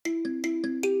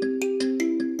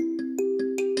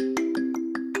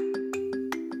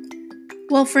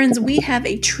Well, friends, we have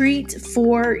a treat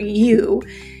for you.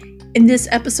 In this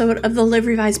episode of the Live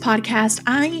Revised podcast,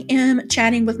 I am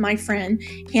chatting with my friend,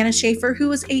 Hannah Schaefer, who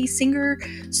is a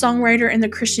singer-songwriter in the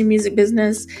Christian music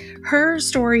business. Her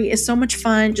story is so much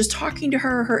fun. Just talking to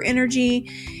her, her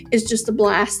energy is just a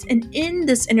blast. And in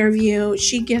this interview,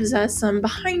 she gives us some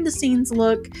behind-the-scenes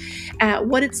look at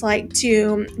what it's like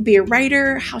to be a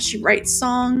writer, how she writes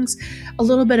songs, a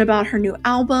little bit about her new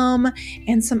album,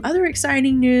 and some other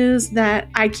exciting news that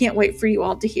I can't wait for you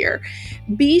all to hear.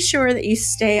 Be sure that you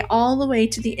stay all the way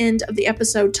to the end of the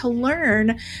episode to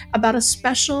learn about a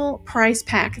special prize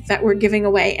pack that we're giving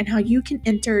away and how you can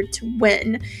enter to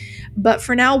win. But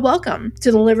for now, welcome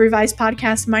to the Live Revised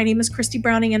podcast. My name is Christy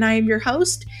Browning and I am your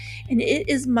host, and it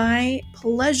is my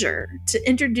pleasure to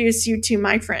introduce you to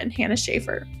my friend, Hannah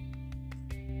Schaefer.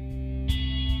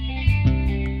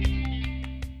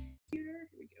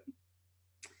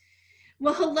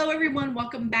 Well, hello, everyone.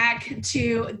 Welcome back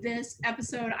to this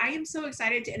episode. I am so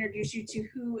excited to introduce you to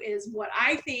who is what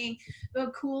I think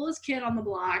the coolest kid on the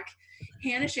block,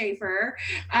 Hannah Schaefer.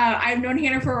 I've known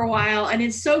Hannah for a while, and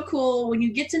it's so cool when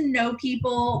you get to know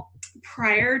people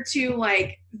prior to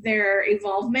like their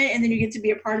evolvement, and then you get to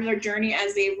be a part of their journey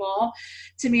as they evolve.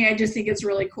 To me, I just think it's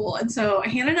really cool. And so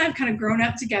Hannah and I have kind of grown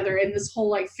up together in this whole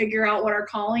like figure out what our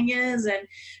calling is and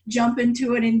jump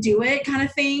into it and do it kind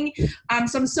of thing.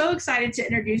 So I'm so excited to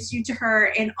introduce you to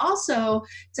her and also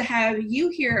to have you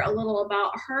hear a little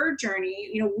about her journey.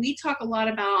 You know, we talk a lot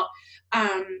about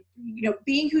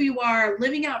being who you are,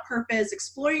 living out purpose,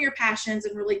 exploring your passions,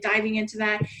 and really diving into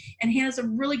that. And Hannah's a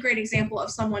really great example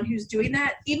of someone who's doing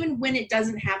that, even when it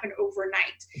doesn't happen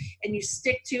overnight. And you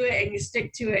stick to it, and you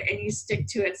stick to it, and you stick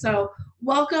to it. So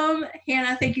welcome,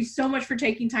 Hannah. Thank you so much for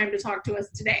taking time to talk to us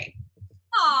today.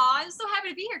 Aw, I'm so happy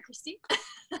to be here, Christy.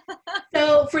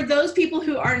 So for those people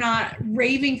who are not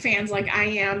raving fans like I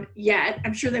am yet,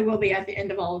 I'm sure they will be at the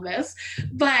end of all of this,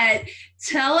 but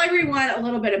tell everyone a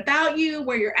little bit about you,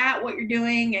 where you're at, what you're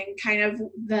doing, and kind of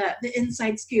the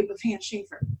inside scoop of Hannah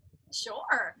Schaefer.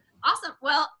 Sure. Awesome.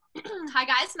 Well, hi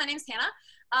guys, my name's Hannah.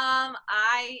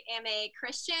 I am a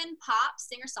Christian pop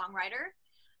singer-songwriter.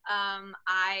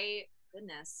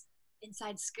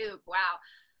 Inside scoop. Wow.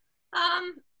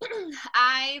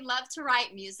 I love to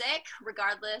write music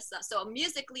regardless. So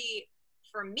musically,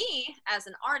 for me as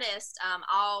an artist,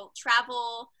 I'll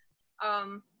travel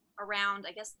around,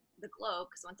 I guess, the globe,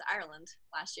 because I went to Ireland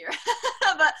last year,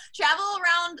 but travel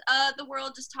around the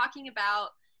world just talking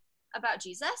about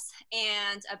Jesus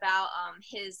and about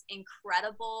his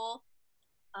incredible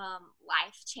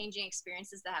life-changing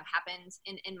experiences that have happened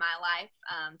in my life,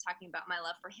 talking about my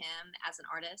love for him as an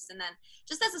artist. And then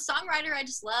just as a songwriter, I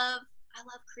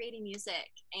love creating music,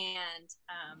 and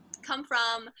come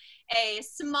from a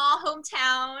small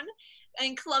hometown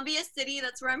in Columbia City.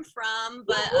 That's where I'm from.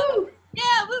 But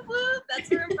yeah, whoop whoop, that's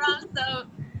where I'm from. So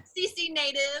CC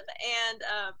native, and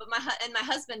but my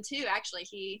husband too. Actually,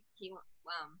 he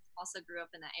also grew up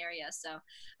in that area. So,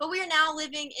 but we are now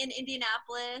living in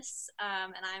Indianapolis,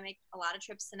 and I make a lot of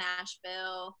trips to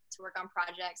Nashville to work on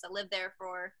projects. I lived there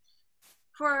for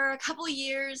a couple of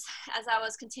years as I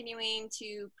was continuing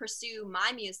to pursue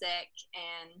my music.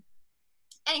 And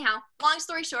anyhow, long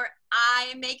story short,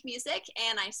 I make music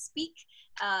and I speak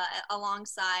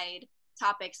alongside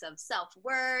topics of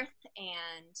self-worth,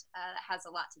 and that has a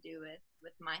lot to do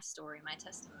with my story, my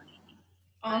testimony.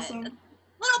 Awesome.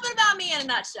 A little bit about me in a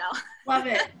nutshell. Love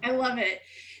it. I love it.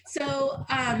 So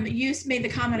you made the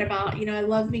comment about, I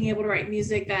love being able to write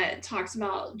music that talks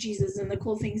about Jesus and the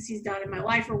cool things he's done in my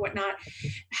life or whatnot.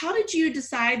 How did you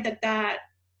decide that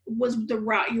was the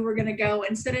route you were going to go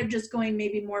instead of just going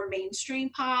maybe more mainstream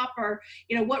pop, or,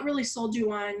 what really sold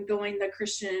you on going the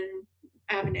Christian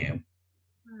avenue?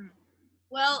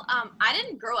 Well, I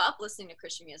didn't grow up listening to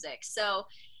Christian music, so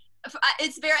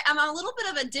I'm a little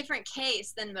bit of a different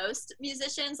case than most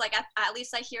musicians. Like at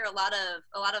least I hear a lot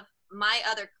of my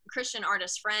other Christian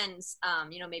artist friends,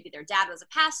 maybe their dad was a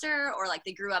pastor, or like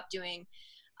they grew up doing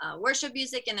worship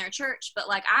music in their church. But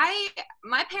like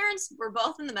my parents are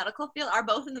both in the medical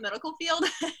field.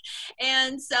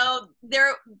 And so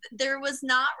there was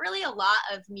not really a lot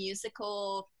of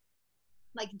musical,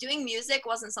 like doing music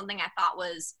wasn't something I thought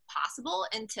was possible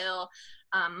until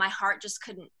my heart just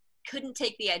couldn't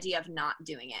take the idea of not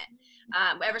doing it.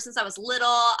 Ever since I was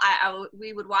little,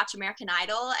 we would watch American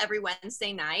Idol every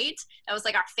Wednesday night. That was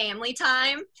like our family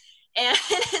time. And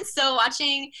so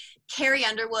watching Carrie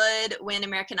Underwood win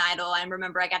American Idol, I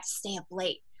remember I got to stay up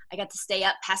late. I got to stay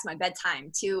up past my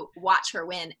bedtime to watch her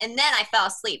win. And then I fell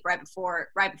asleep right before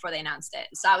they announced it.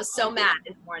 So I was so mad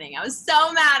this morning. I was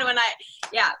so mad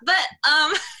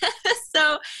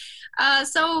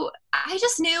So I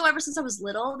just knew ever since I was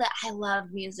little that I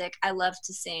loved music. I loved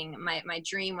to sing. My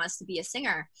dream was to be a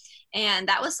singer. And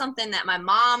that was something that my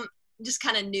mom just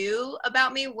kind of knew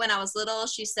about me when I was little.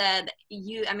 She said,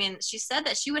 she said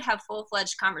that she would have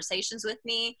full-fledged conversations with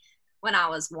me when I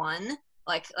was one,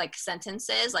 like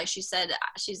sentences. Like she said,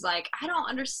 she's like, I don't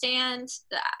understand.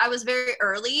 I was very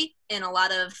early in a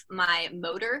lot of my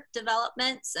motor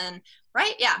developments and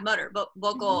right. Yeah.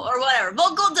 Vocal or whatever,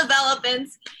 vocal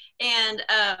developments. And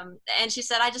she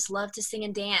said, I just love to sing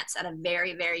and dance at a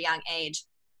very, very young age.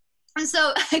 And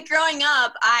so growing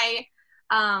up,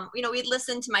 we'd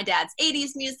listen to my dad's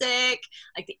 80s music,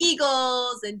 like the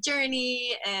Eagles and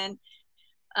Journey. And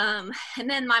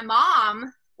then my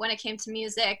mom, when it came to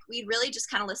music, we'd really just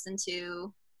kind of listen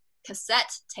to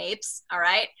cassette tapes. All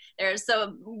right.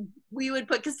 So we would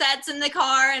put cassettes in the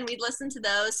car and we'd listen to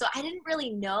those. So I didn't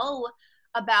really know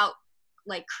about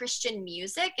like Christian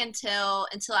music until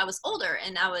I was older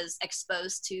and I was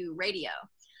exposed to radio.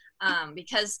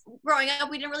 Because growing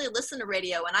up, we didn't really listen to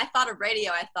radio. When I thought of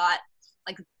radio, I thought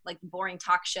like boring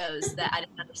talk shows that I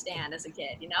didn't understand as a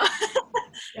kid, you know?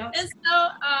 Yep. And so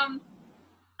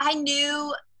I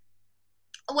knew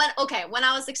when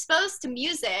I was exposed to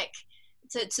music,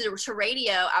 to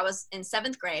radio, I was in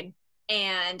 7th grade.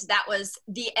 And that was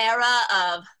the era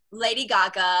of Lady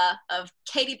Gaga, of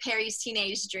Katy Perry's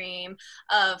Teenage Dream,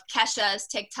 of Kesha's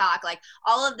TikTok, like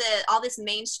all this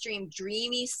mainstream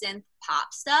dreamy synth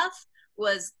pop stuff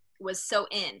was so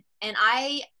in. And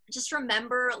I just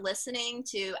remember listening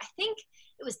to, I think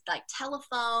it was like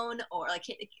Telephone or like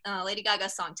Lady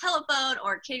Gaga's song Telephone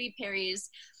or Katy Perry's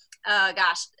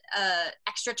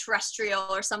Extraterrestrial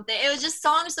or something. It was just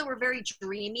songs that were very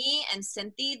dreamy and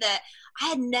synthy that I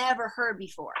had never heard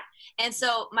before. And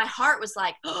so my heart was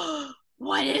like, oh,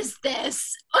 what is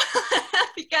this?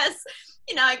 Because,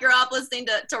 I grew up listening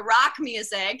to rock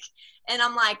music and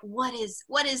I'm like, what is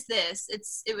this?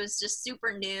 It was just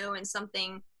super new and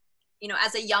something,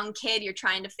 as a young kid, you're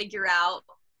trying to figure out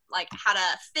like how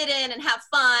to fit in and have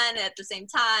fun at the same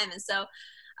time. And so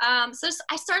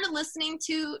I started listening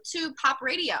to pop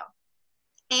radio,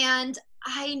 and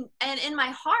in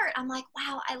my heart, I'm like,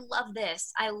 wow, I love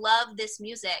this. I love this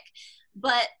music,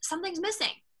 but something's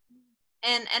missing.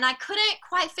 And I couldn't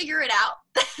quite figure it out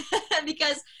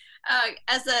because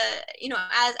as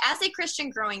a Christian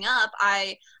growing up,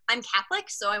 I'm Catholic.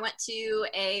 So I went to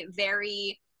a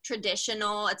very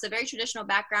traditional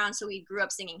background. So we grew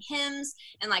up singing hymns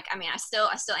and I still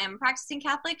am a practicing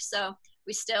Catholic. So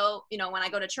we still, when I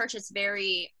go to church, it's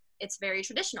very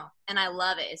traditional and I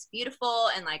love it. It's beautiful.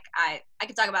 And like, I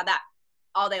could talk about that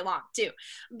all day long too.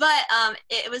 But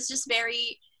it was just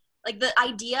very, like the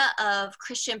idea of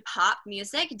Christian pop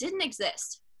music didn't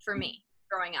exist for me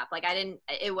growing up. Like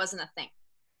it wasn't a thing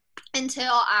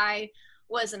until I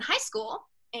was in high school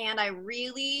and I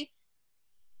really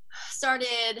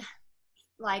started,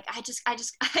 like, I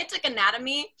took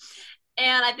anatomy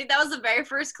and I think that was the very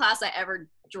first class I ever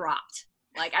dropped.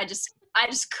 Like I just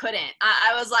couldn't.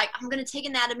 I was like, I'm going to take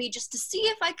anatomy just to see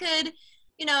if I could,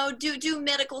 do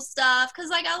medical stuff. Cause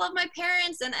like I love my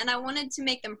parents and I wanted to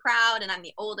make them proud and I'm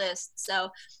the oldest. So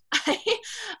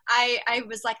I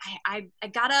was like, I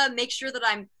gotta make sure that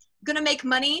I'm going to make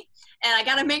money and I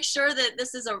got to make sure that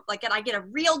this is I get a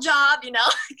real job,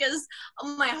 because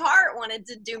my heart wanted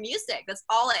to do music. That's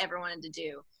all I ever wanted to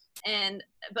do.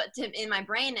 But in my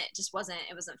brain, it wasn't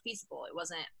feasible. It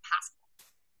wasn't possible.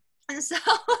 And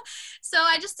so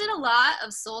I just did a lot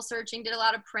of soul searching, did a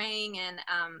lot of praying, and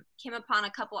came upon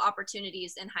a couple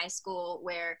opportunities in high school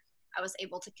where I was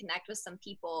able to connect with some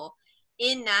people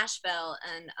in Nashville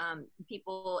and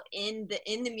people in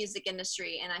the music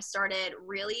industry. And I started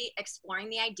really exploring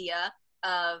the idea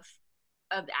of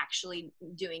actually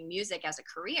doing music as a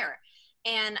career.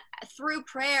 And through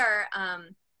prayer,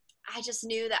 I just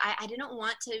knew that I didn't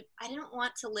want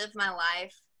to live my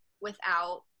life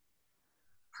without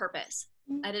purpose.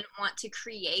 I didn't want to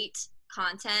create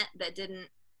content that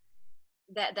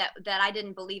I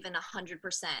didn't believe in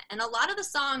 100%. And a lot of the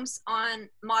songs on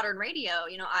modern radio,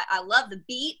 I love the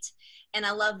beat and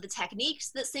I love the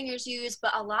techniques that singers use,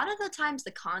 but a lot of the times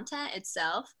the content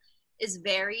itself is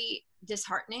very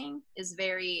disheartening,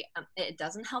 it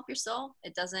doesn't help your soul.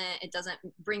 It doesn't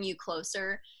bring you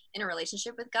closer in a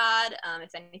relationship with God.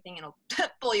 If anything, it'll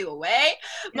pull you away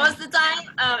most of the time.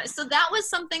 So that was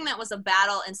something that was a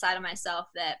battle inside of myself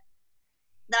that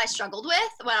I struggled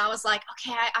with when I was like,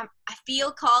 okay, I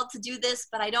feel called to do this,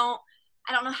 but I don't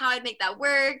know how I'd make that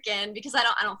work. And because I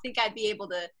don't think I'd be able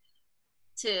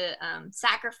to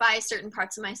sacrifice certain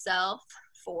parts of myself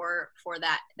for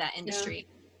that industry.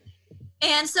 Yeah.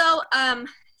 And so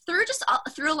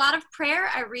through a lot of prayer,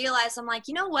 I realized I'm like,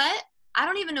 you know what? I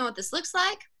don't even know what this looks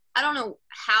like. I don't know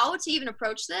how to even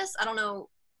approach this. I don't know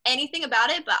anything about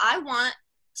it, but I want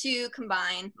to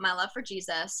combine my love for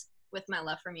Jesus with my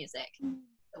love for music.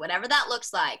 Whatever that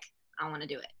looks like, I want to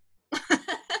do it.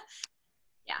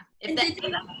 Yeah.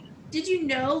 Did you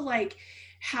know like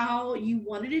how you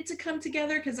wanted it to come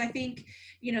together? Because I think,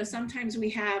 you know, sometimes we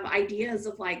have ideas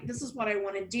of like, this is what I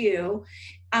want to do.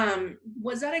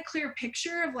 Was that a clear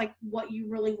picture of like what you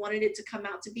really wanted it to come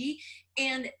out to be?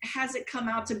 And has it come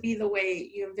out to be the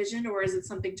way you envisioned, or is it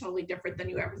something totally different than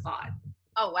you ever thought?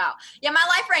 Oh wow. Yeah, my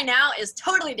life right now is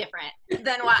totally different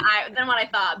than what I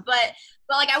thought. But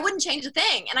like I wouldn't change a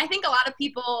thing. And I think a lot of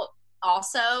people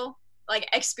also like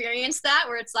experience that,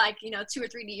 where it's like, you know, 2 or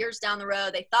 3 years down the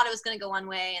road, they thought it was going to go one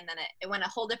way and then it went a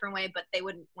whole different way, but they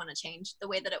wouldn't want to change the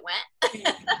way that it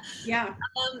went. Yeah.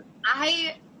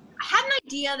 I had an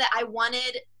idea that I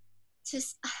wanted to,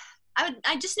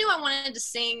 I just knew I wanted to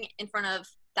sing in front of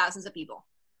thousands of people.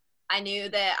 I knew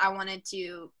that I wanted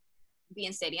to be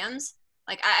in stadiums.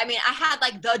 Like, I mean, I had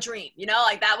like the dream, you know,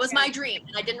 like that was my dream.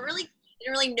 And I didn't really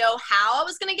know how I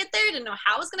was going to get there. Didn't know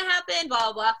how it was going to happen,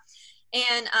 blah, blah, blah.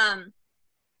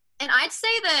 And I'd say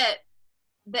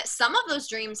that some of those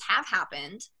dreams have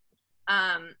happened.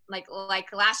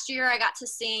 Like last year I got to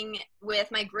sing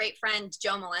with my great friend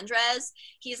Joe Melendrez.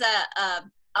 He's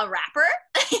a rapper.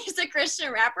 He's a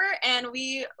Christian rapper, and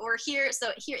we were here.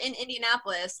 So here in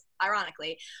Indianapolis,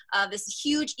 ironically, this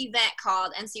huge event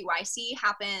called NCYC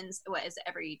happens. What is it,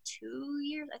 every 2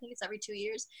 years? I think it's every 2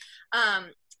 years.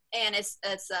 And it's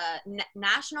a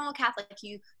National Catholic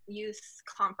Youth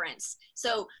Conference.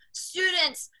 So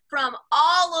students from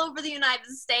all over the United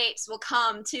States will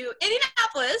come to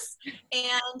Indianapolis,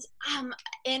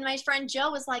 and my friend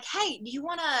Joe was like, "Hey, do you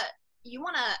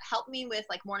wanna help me with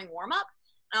like morning warm up?"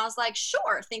 And I was like,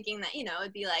 "Sure," thinking that, you know,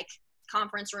 it'd be like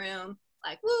conference room,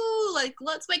 like, woo, like,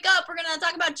 let's wake up, we're gonna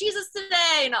talk about Jesus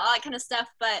today, and all that kind of stuff.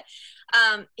 But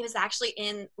it was actually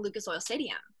in Lucas Oil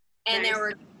Stadium, and Nice. there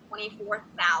were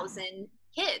 24,000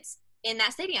 kids in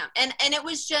that stadium, and it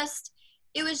was just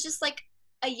like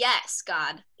a yes,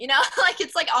 God, you know. Like,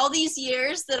 it's like all these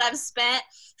years that I've spent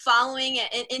following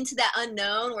into that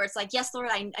unknown, where it's like, yes, Lord,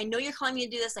 I know you're calling me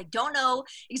to do this. I don't know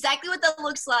exactly what that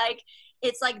looks like.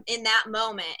 It's like in that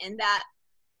moment, in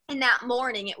that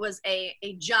morning, it was a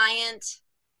giant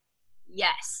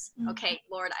yes. Okay,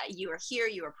 Lord, you are here,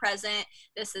 you are present.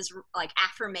 This is like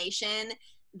affirmation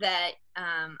that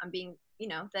I'm being, you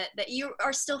know, that you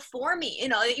are still for me, you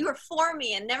know, that you are for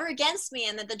me and never against me,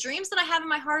 and that the dreams that I have in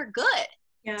my heart are good.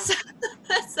 Yeah. So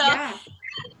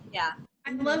yeah.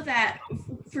 I love that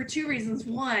for 2 reasons.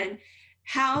 One,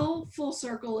 how full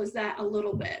circle is that a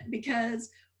little bit? Because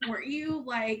weren't you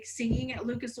like singing at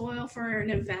Lucas Oil for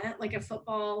an event, like a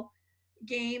football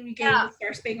game? You gave the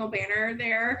Star Spangled Banner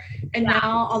there, and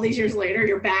now all these years later,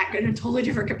 you're back in a totally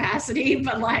different capacity.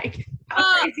 But like,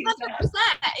 how crazy is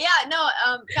that? Yeah, no,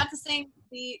 got to sing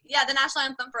the national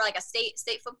anthem for like a state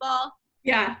football.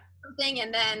 Yeah. Thing,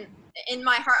 and then in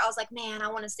my heart I was like, man, I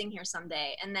want to sing here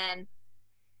someday. And then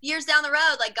years down the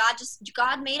road, like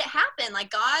God made it happen.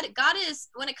 Like God is,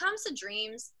 when it comes to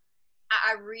dreams,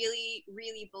 I really,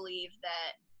 really believe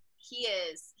that he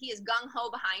is gung-ho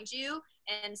behind you,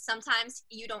 and sometimes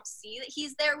you don't see that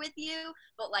he's there with you,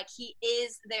 but like he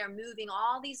is there moving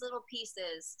all these little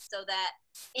pieces so that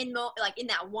in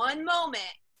that one moment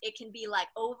it can be like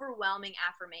overwhelming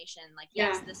affirmation, like,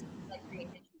 yes, this is like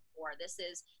created you for. This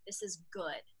is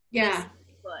good. Yeah.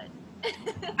 Good.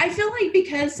 I feel like,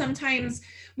 because sometimes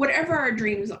whatever our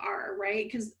dreams are, right?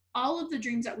 Because all of the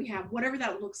dreams that we have, whatever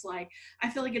that looks like, I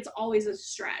feel like it's always a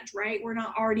stretch, right? We're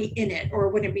not already in it, or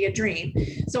it wouldn't be a dream.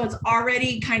 So it's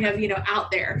already kind of, you know,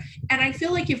 out there. And I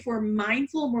feel like if we're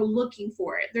mindful and we're looking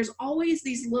for it, there's always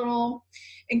these little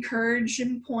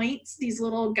encouragement points, these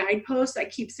little guideposts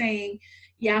that keep saying,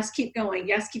 yes, keep going.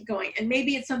 Yes, keep going. And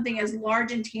maybe it's something as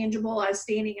large and tangible as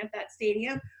standing at that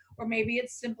stadium, or maybe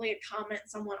it's simply a comment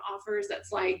someone offers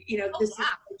that's like, you know, this is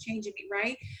changing me,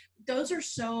 right? Those are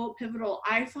so pivotal.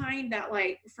 I find that,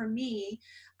 like, for me,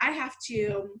 I have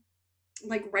to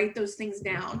like write those things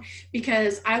down,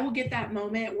 because I will get that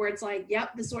moment where it's like,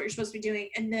 yep, this is what you're supposed to be doing.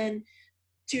 And then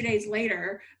 2 days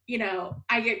later, you know,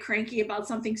 I get cranky about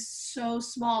something so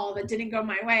small that didn't go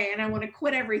my way, and I want to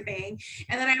quit everything.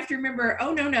 And then I have to remember,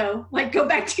 oh, no, like, go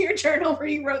back to your journal where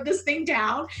you wrote this thing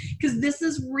down, because this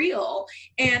is real.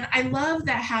 And I love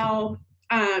that how,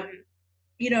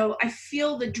 I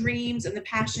feel the dreams and the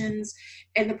passions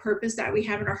and the purpose that we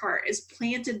have in our heart is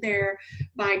planted there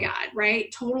by God,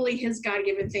 right? Totally his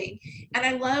God-given thing. And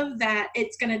I love that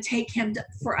it's going to take him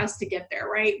for us to get there,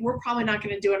 right? We're probably not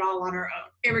going to do it all on our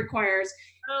own. It requires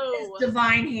his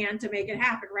divine hand to make it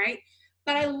happen, right?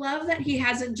 But I love that he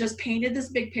hasn't just painted this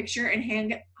big picture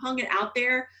and hung it out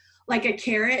there like a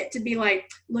carrot to be like,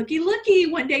 looky,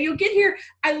 one day you'll get here.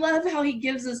 I love how he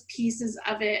gives us pieces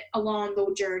of it along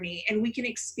the journey, and we can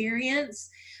experience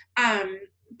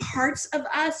parts of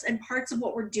us and parts of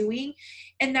what we're doing,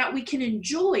 and that we can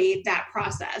enjoy that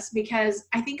process. Because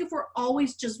I think if we're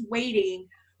always just waiting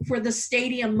for the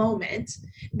stadium moment,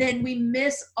 then we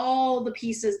miss all the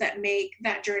pieces that make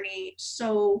that journey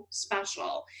so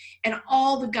special, and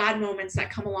all the God moments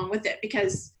that come along with it,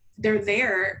 because they're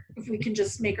there if we can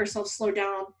just make ourselves slow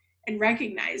down and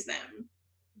recognize them.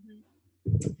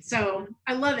 So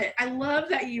I love it. I love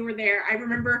that you were there. I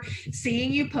remember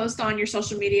seeing you post on your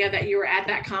social media that you were at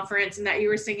that conference and that you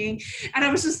were singing. And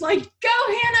I was just like, go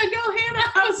Hannah, go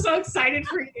Hannah. I was so excited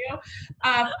for you.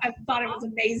 I thought it was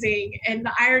amazing. And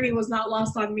the irony was not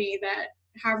lost on me that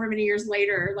however many years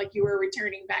later, like, you were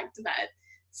returning back to that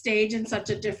stage in such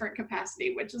a different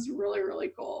capacity, which is really, really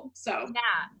cool. So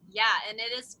yeah. And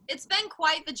it's been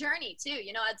quite the journey too,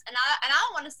 and I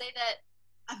don't want to say that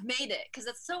I've made it, because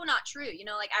it's so not true.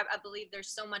 Like, I believe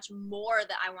there's so much more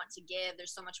that I want to give.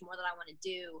 There's so much more that I want to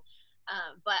do.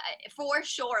 But for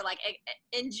sure, like,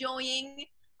 enjoying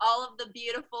all of the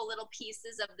beautiful little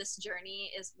pieces of this journey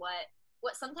is what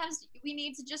sometimes we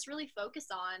need to just really focus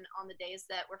on the days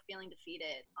that we're feeling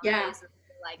defeated, on the days that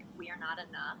like we are not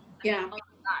enough. I mean, oh my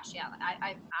gosh, yeah.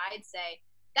 I'd say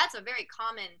that's a very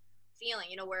common feeling,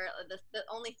 where the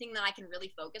only thing that I can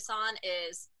really focus on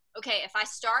is, okay, if I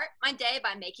start my day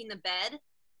by making the bed,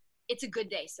 it's a good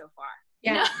day so far.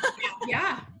 Yeah.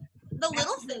 The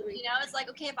little things, it's like,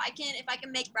 okay, if I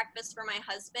can make breakfast for my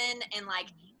husband and like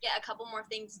get a couple more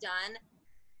things done,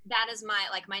 that is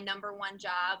my number one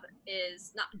job.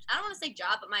 Is not, I don't want to say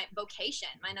job, but my vocation,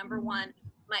 my number one,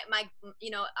 my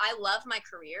I love my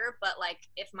career, but like,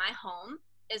 if my home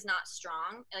is not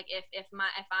strong, like if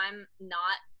I'm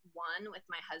not one with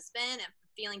my husband and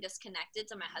feeling disconnected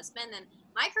to my husband, then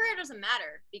my career doesn't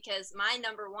matter, because my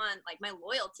number one, like, my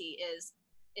loyalty is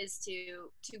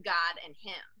to God and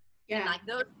him. And like,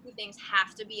 those two things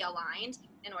have to be aligned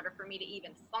in order for me to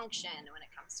even function when it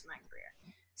comes to my career.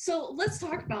 So let's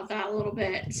talk about that a little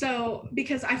bit. So,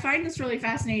 because I find this really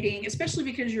fascinating, especially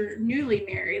because you're newly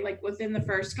married, like within the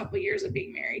first couple of years of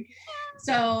being married.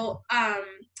 So,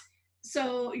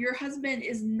 so your husband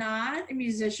is not a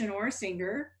musician or a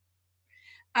singer.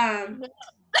 He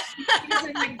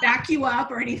doesn't like back you up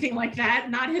or anything like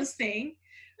that. Not his thing,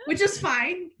 which is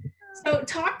fine. So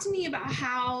talk to me about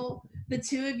how the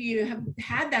two of you have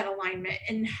had that alignment,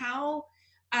 and how,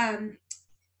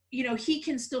 he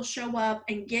can still show up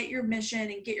and get your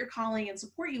mission and get your calling and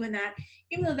support you in that,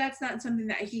 even though that's not something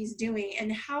that he's doing.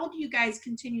 And how do you guys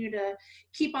continue to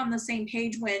keep on the same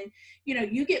page when,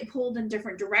 you get pulled in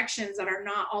different directions that are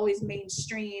not always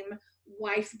mainstream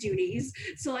wife duties?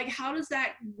 So like, how does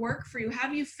that work for you? How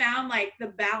have you found like the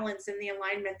balance and the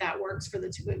alignment that works for the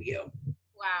two of you?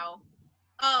 Wow.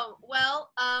 Oh,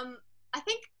 well, I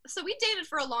think, so we dated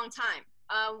for a long time.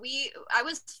 I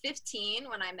was 15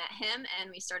 when I met him, and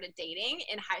we started dating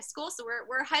in high school. So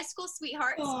we're high school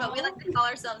sweethearts. Aww. But we like to call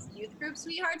ourselves youth group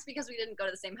sweethearts because we didn't go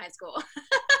to the same high school.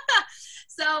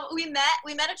 So we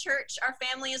met at church. Our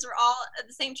families were all at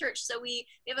the same church. So we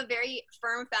have a very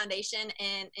firm foundation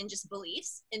in just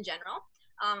beliefs in general,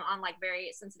 on like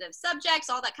very sensitive subjects,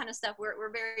 all that kind of stuff. We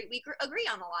agree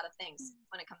on a lot of things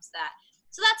when it comes to that.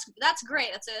 So that's great.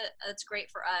 That's great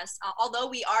for us. Although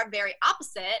we are very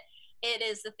opposite, it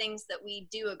is the things that we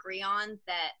do agree on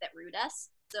that root us.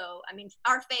 So, I mean,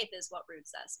 our faith is what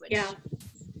roots us, which is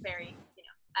very,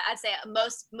 I'd say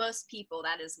most people,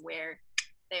 that is where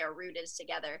they are rooted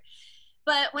together.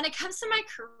 But when it comes to my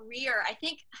career, I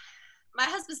think my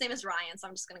husband's name is Ryan, so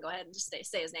I'm just going to go ahead and just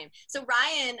say his name. So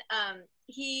Ryan,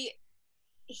 he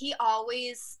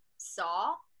always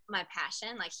saw my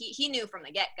passion. Like he knew from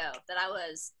the get-go that I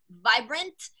was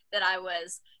vibrant, that I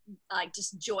was like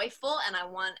just joyful, and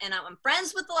I'm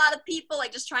friends with a lot of people,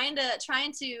 like just trying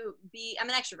to be, I'm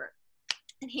an extrovert,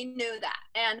 and he knew that.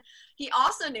 And he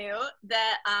also knew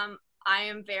that I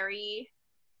am very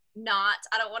not,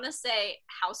 I don't want to say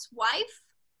housewife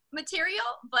material,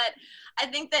 but I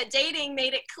think that dating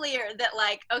made it clear that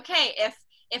like, okay,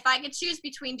 if I could choose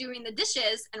between doing the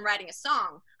dishes and writing a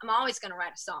song, I'm always going to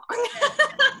write a song.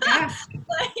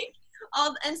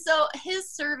 And so his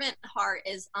servant heart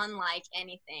is unlike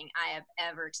anything I have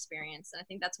ever experienced. And I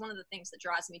think that's one of the things that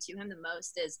draws me to him the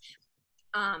most is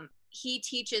he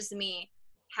teaches me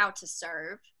how to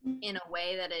serve in a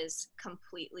way that is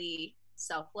completely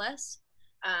selfless.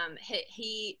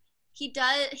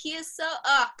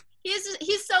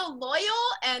 He's so loyal,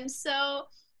 and so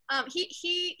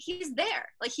he's there.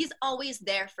 Like, he's always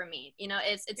there for me. You know,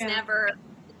 it's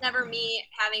never me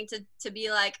having to be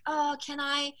like, oh, can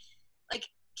I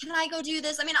go do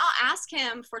this? I mean, I'll ask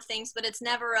him for things, but it's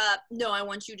never no, I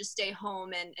want you to stay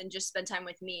home and just spend time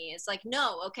with me. It's like,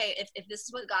 no, okay, if this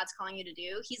is what God's calling you to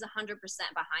do, he's 100%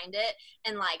 behind it.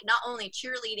 And like, not only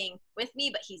cheerleading with me,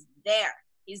 but he's there.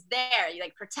 He's there,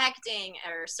 like protecting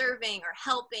or serving or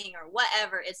helping or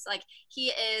whatever. It's like, he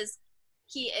is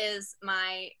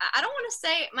my, I don't want to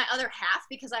say my other half,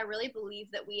 because I really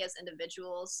believe that we as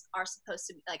individuals are supposed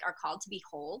to be, like, are called to be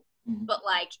whole. Mm-hmm. But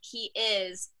like, he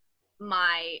is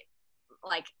my,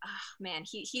 like, oh man,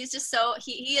 he's just so,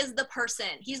 he is the person.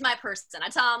 He's my person. I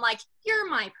tell him, like, you're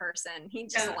my person. He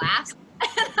just laughs.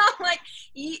 And I'm like,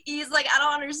 he's like, I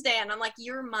don't understand. I'm like,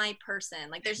 you're my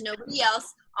person. Like, there's nobody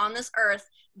else on this earth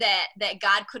that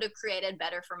God could have created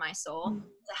better for my soul,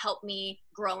 to help me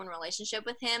grow in relationship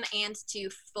with him and to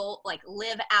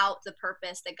live out the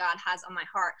purpose that God has on my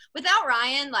heart. Without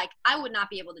Ryan, like, I would not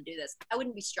be able to do this. I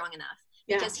wouldn't be strong enough,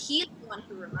 because he's the one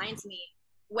who reminds me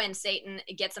when Satan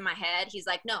gets in my head. He's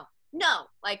like, no,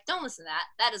 like, don't listen to that.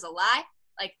 That is a lie.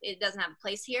 Like, it doesn't have a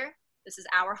place here. This is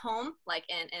our home, like,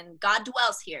 and God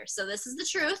dwells here. So this is the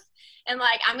truth. And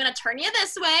like, I'm going to turn you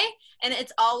this way. And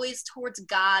it's always towards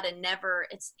God, and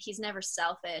he's never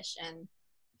selfish. And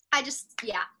I just,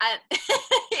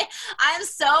 I'm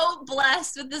so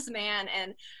blessed with this man.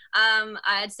 And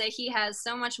I'd say he has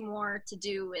so much more to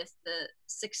do with the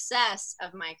success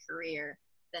of my career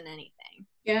than anything.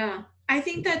 Yeah, I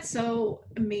think that's so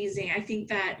amazing. I think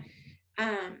that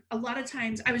a lot of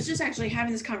times, I was just actually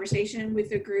having this conversation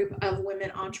with a group of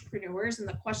women entrepreneurs, and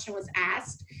the question was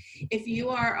asked, if you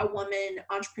are a woman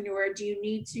entrepreneur, do you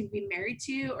need to be married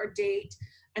to or date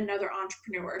another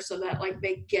entrepreneur so that like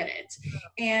they get it?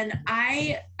 And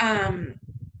I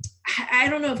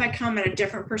don't know if I come at a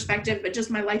different perspective, but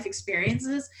just my life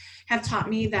experiences have taught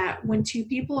me that when two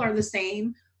people are the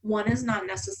same, one is not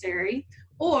necessary,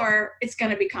 or it's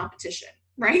going to be competition.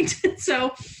 Right.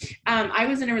 So I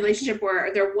was in a relationship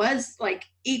where there was like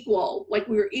equal, like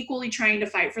we were equally trying to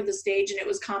fight for the stage, and it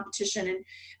was competition. And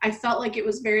I felt like it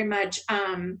was very much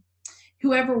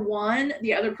whoever won,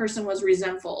 the other person was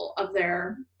resentful of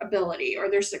their ability or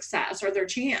their success or their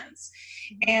chance.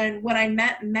 And when I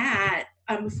met Matt,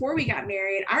 before we got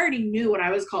married, I already knew what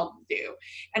I was called to do.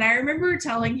 And I remember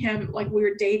telling him, like, we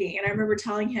were dating, and I remember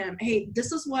telling him, hey,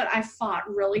 this is what I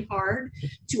fought really hard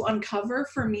to uncover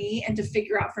for me and to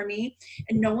figure out for me,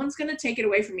 and no one's going to take it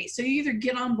away from me. So you either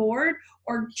get on board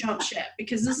or jump ship,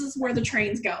 because this is where the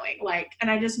train's going. Like,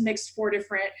 and I just mixed 4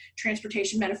 different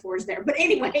transportation metaphors there. But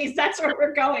anyways, that's where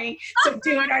we're going. So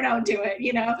do it or don't do it,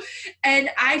 you know? And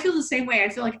I feel the same way. I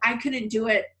feel like I couldn't do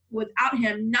it without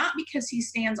him, not because he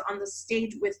stands on the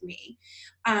stage with me,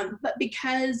 but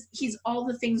because he's all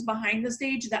the things behind the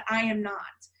stage that I am not.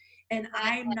 And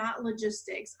I'm not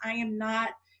logistics. I am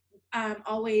not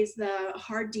always the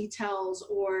hard details,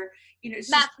 or, you know, it's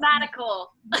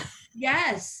mathematical.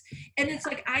 Yes. And it's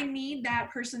like, I need that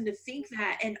person to think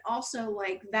that. And also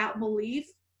like that belief,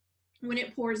 when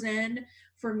it pours in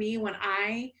for me, when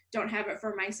I don't have it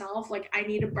for myself, like I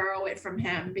need to borrow it from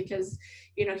him, because,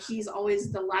 you know, he's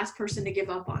always the last person to give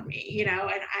up on me, you know,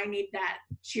 and I need that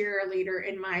cheerleader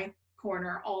in my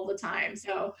corner all the time.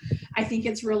 So I think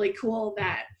it's really cool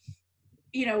that,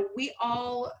 you know, we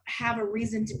all have a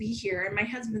reason to be here. And my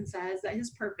husband says that his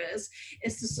purpose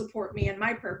is to support me in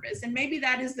my purpose. And maybe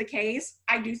that is the case.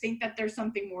 I do think that there's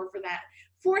something more for that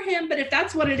for him, but if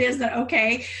that's what it is, then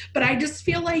okay. But I just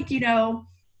feel like, you know,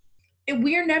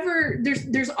 we're never,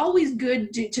 there's always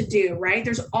good to do, right?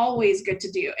 There's always good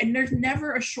to do. And there's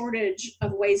never a shortage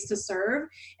of ways to serve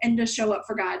and to show up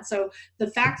for God. So the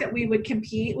fact that we would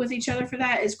compete with each other for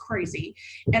that is crazy.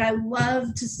 And I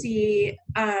love to see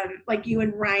like you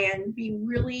and Ryan be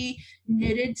really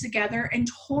knitted together in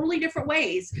totally different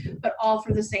ways, but all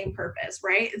for the same purpose,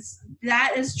 right?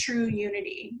 That is true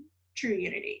unity.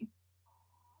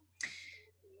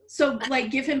 So like,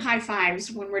 give him high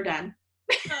fives when we're done.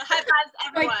 High fives,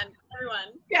 everyone. Like,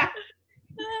 everyone. Yeah.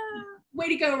 Way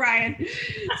to go, Ryan.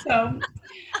 So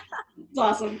it's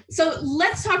awesome. So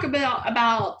let's talk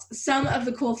about some of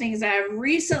the cool things that have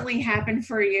recently happened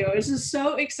for you. This is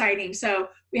so exciting. So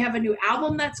we have a new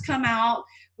album that's come out.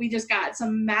 We just got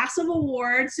some massive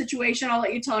award situation. I'll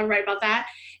let you tell everybody about that.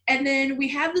 And then we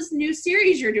have this new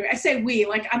series you're doing. I say we,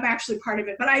 like I'm actually part of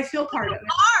it, but I feel part of it.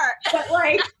 But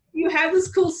like you have this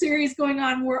cool series going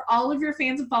on where all of your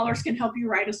fans and followers can help you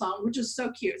write a song, which is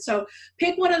so cute. So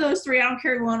pick one of those three. I don't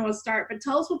care who one will start, but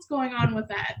tell us what's going on with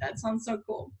that. That sounds so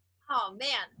cool. Oh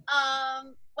man.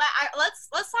 Well,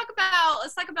 let's talk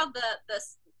about the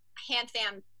hand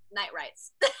fan night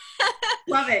writes.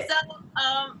 Love it. So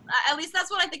at least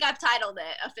that's what I think I've titled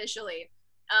it officially.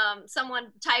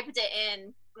 Someone typed it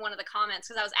in one of the comments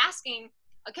because I was asking,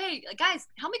 okay, guys,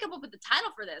 help me come up with the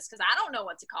title for this because I don't know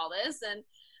what to call this. And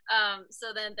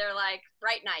so then they're like,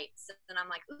 Write Nights. And I'm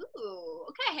like, ooh,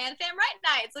 okay, hand fan Write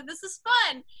Nights. Like, this is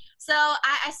fun. So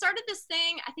I started this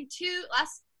thing, I think 2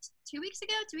 weeks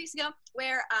ago,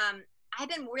 where I've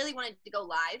been really wanting to go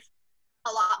live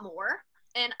a lot more.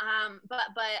 And but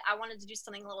I wanted to do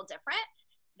something a little different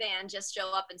than just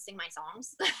show up and sing my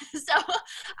songs. So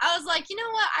I was like, you know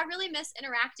what? I really miss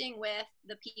interacting with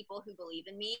the people who believe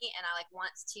in me, and I like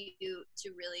want to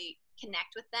really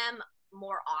connect with them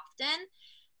more often.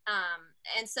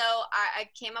 And so I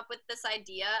came up with this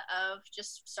idea of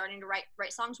just starting to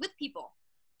write songs with people.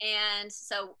 And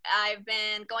so I've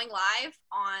been going live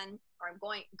on, or I'm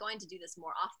going to do this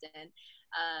more often.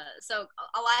 So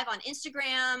live on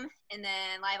Instagram and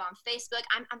then live on Facebook.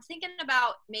 I'm thinking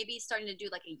about maybe starting to do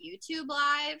like a YouTube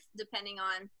live, depending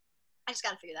on, I just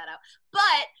got to figure that out.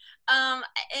 But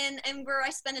and where I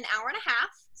spend an hour and a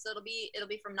half, so it'll be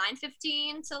from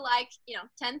 9:15 to like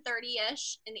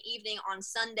 10:30ish in the evening on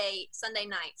Sunday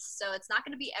nights. So it's not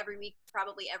going to be every week,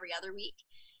 probably every other week.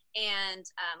 And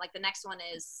like the next one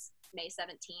is May 17th.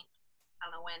 I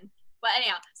don't know when. But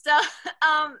anyhow,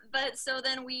 so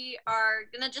then we are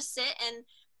gonna just sit and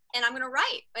I'm gonna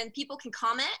write, and people can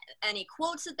comment any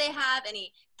quotes that they have,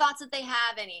 any thoughts that they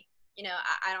have, any,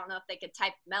 I don't know if they could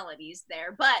type melodies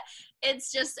there, but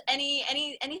it's just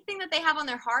anything that they have on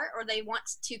their heart or they want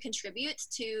to contribute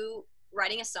to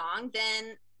writing a song,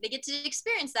 then they get to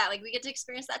experience that. Like, we get to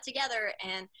experience that together.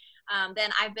 And then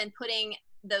I've been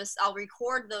I'll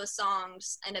record those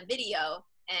songs in a video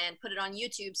and put it on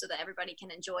YouTube so that everybody can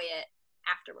enjoy it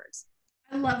afterwards.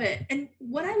 I love it. And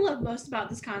what I love most about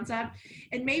this concept,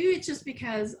 and maybe it's just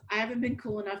because I haven't been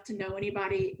cool enough to know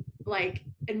anybody like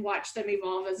and watch them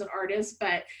evolve as an artist,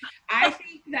 but I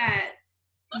think that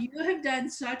you have done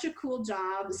such a cool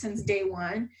job since day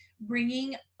one,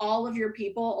 bringing all of your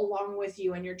people along with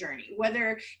you in your journey,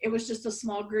 whether it was just a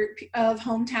small group of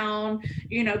hometown,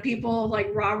 people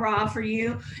like rah for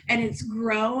you, and it's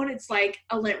grown. It's like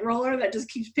a lint roller that just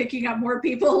keeps picking up more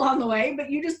people along the way,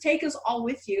 but you just take us all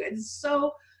with you. It's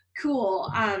so cool,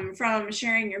 from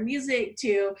sharing your music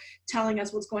to telling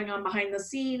us what's going on behind the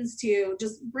scenes to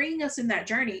just bringing us in that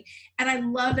journey. And I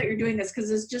love that you're doing this because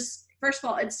it's just, first of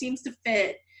all, it seems to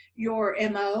fit your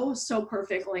MO so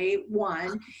perfectly,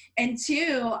 one. And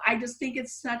two, I just think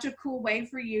it's such a cool way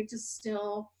for you to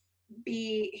still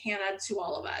be Hannah to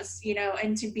all of us,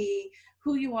 and to be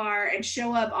who you are and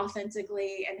show up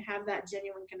authentically and have that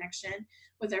genuine connection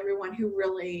with everyone who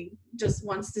really just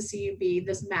wants to see you be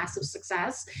this massive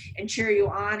success and cheer you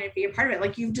on and be a part of it.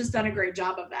 Like, you've just done a great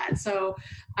job of that. So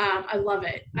I love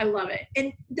it.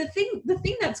 And the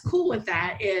thing that's cool with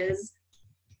that is,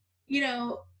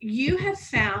 you have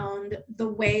found the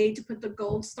way to put the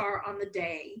gold star on the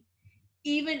day,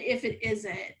 even if it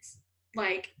isn't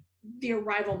like the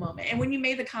arrival moment. And when you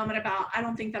made the comment about, I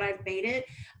don't think that I've made it,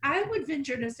 I would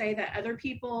venture to say that other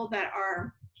people that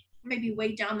are maybe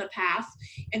way down the path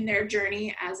in their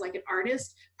journey as like an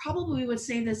artist probably would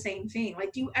say the same thing.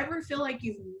 Like, do you ever feel like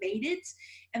you've made it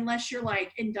unless you're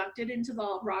like inducted into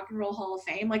the Rock and Roll Hall of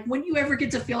Fame? Like, when you ever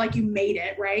get to feel like you made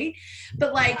it, right?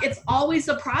 But like, it's always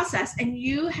a process, and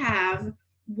you have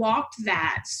walked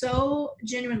that so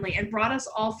genuinely and brought us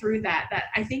all through that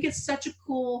I think it's such a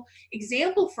cool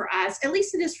example for us. At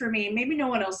least it is for me. Maybe no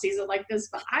one else sees it like this,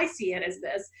 but I see it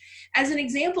as an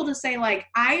example to say, like,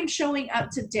 I am showing up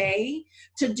today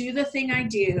to do the thing I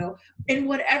do in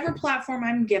whatever platform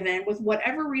I'm given with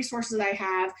whatever resources I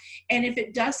have. And if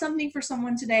it does something for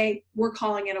someone today, we're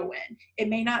calling it a win. It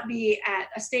may not be at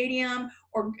a stadium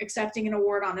or accepting an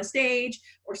award on a stage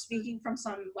or speaking from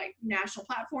some like national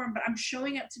platform, but I'm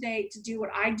showing up today to do what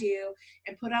I do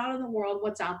and put out in the world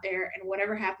what's out there, and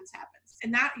whatever happens, happens.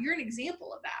 And that, you're an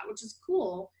example of that, which is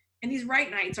cool. And these Write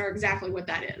Nights are exactly what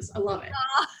that is. I love it.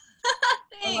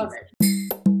 Thanks. I love it.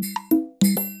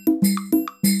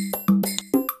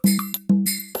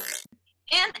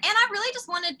 And I really just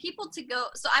wanted people to go,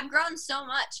 so I've grown so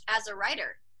much as a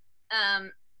writer.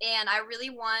 And I really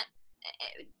wanted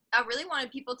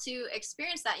people to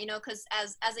experience that, because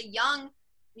as a young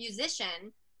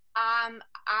musician,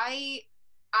 I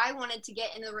I wanted to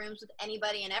get in the rooms with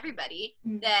anybody and everybody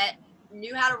that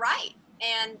knew how to write.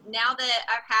 And now that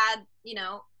I've had, you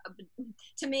know,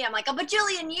 to me, I'm like a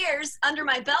bajillion years under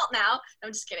my belt now.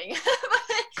 I'm just kidding.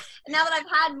 Now that I've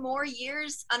had more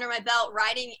years under my belt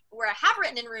writing, where I have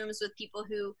written in rooms with people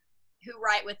who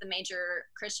write with the major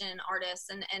Christian artists,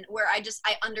 and where I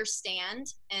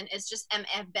understand, and it's just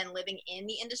have been living in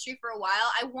the industry for a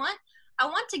while. I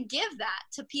want to give that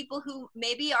to people who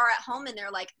maybe are at home and they're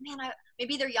like, man,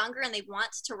 maybe they're younger and they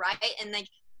want to write, and like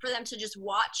for them to just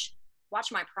watch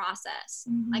my process.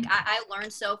 Like I learn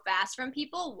so fast from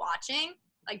people watching,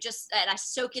 like just, and I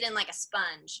soak it in like a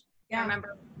sponge. Yeah. I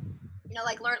remember, you know,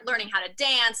 like learning how to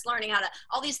dance, learning how to,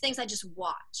 all these things I just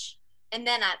watch. And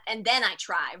then I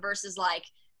try, versus like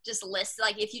just listen.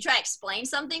 Like if you try to explain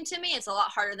something to me, it's a lot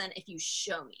harder than if you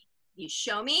show me. You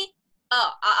show me,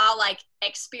 oh, I'll like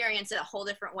experience it a whole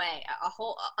different way.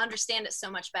 Understand it so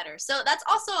much better. So that's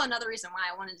also another reason why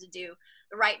I wanted to do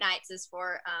the Write Nights, is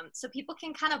for so people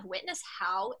can kind of witness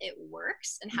how it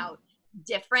works and how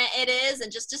different it is,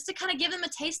 and just to kind of give them a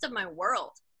taste of my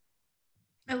world.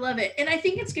 I love it. And I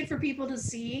think it's good for people to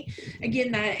see,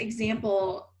 again, that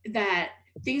example that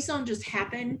things don't just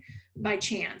happen by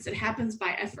chance. It happens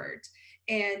by effort.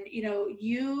 And, you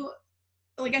know,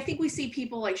 like, I think we see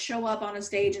people like show up on a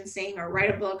stage and sing or write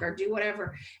a book or do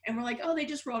whatever. And we're like, oh, they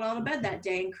just rolled out of bed that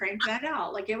day and cranked that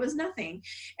out. Like it was nothing.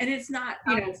 And it's not,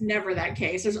 you know, it's never that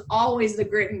case. There's always the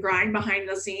grit and grind behind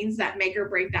the scenes that make or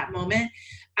break that moment.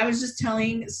 I was just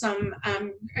telling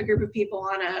a group of people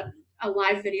on a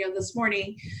live video this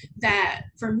morning that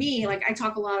for me, like I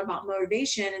talk a lot about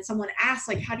motivation, and someone asked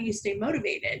like, how do you stay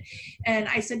motivated? And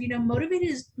I said, you know,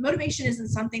 motivation isn't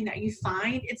something that you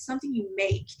find, it's something you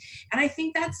make. And I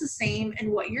think that's the same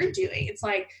in what you're doing. It's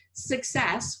like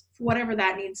success, whatever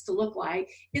that needs to look like,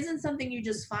 isn't something you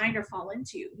just find or fall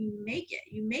into. You make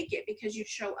it because you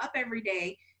show up every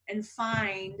day and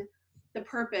find the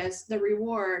purpose, the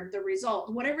reward, the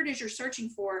result, whatever it is you're searching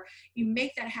for. You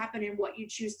make that happen in what you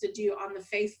choose to do on the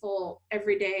faithful,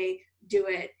 everyday, do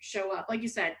it, show up. Like you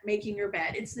said, making your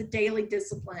bed. It's the daily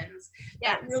disciplines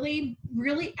that really,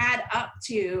 really add up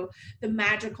to the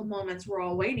magical moments we're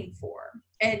all waiting for.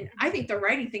 And I think the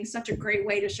writing thing is such a great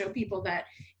way to show people that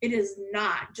it is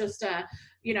not just a,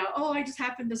 you know, oh, I just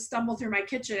happened to stumble through my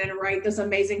kitchen and write this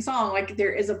amazing song. Like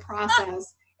there is a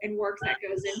process and work that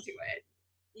goes into it.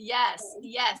 Yes.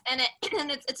 And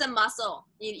it's a muscle.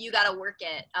 You got to work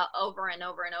it over and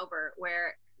over and over,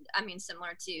 where, I mean,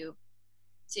 similar to,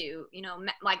 you know,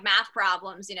 like math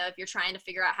problems, you know, if you're trying to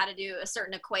figure out how to do a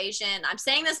certain equation. I'm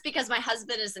saying this because my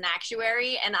husband is an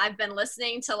actuary, and I've been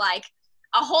listening to like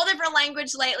a whole different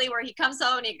language lately, where he comes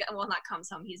home and not comes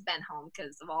home, he's been home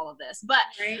because of all of this, but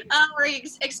where he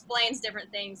explains different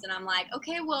things. And I'm like,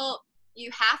 okay, well, you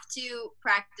have to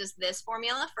practice this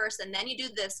formula first, and then you do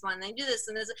this one, then you do this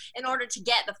and this, in order to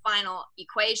get the final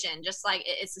equation. Just like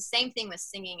it's the same thing with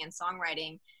singing and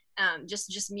songwriting,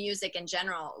 just music in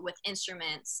general, with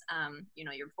instruments, you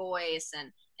know, your voice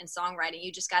and songwriting.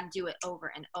 You just got to do it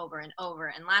over and over and over.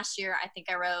 And last year, I think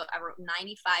I wrote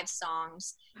 95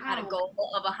 songs, had a goal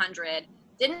of 100.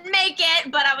 Didn't make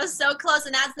it, but I was so close,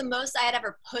 and that's the most I had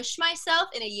ever pushed myself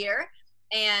in a year.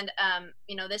 And,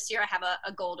 you know, this year I have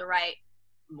a goal to write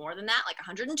more than that, like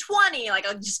 120, like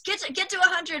I'll just get to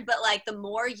 100. But like the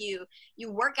more you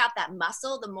work out that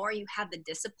muscle, the more you have the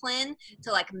discipline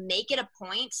to like make it a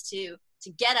point to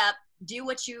get up, do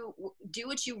what you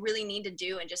really need to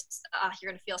do. And just, you're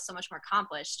going to feel so much more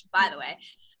accomplished, by the way.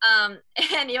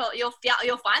 And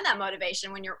you'll find that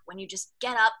motivation when you just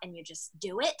get up and you just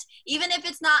do it, even if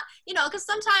it's not, you know, because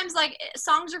sometimes like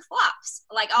songs are flops.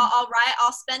 Like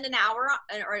I'll spend an hour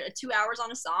or 2 hours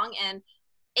on a song and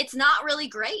it's not really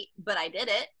great, but I did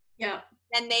it. Yeah.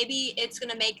 And maybe it's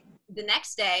going to make the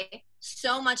next day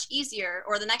so much easier,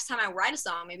 or the next time I write a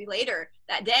song, maybe later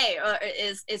that day,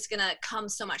 it's going to come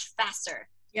so much faster.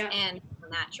 Yeah. And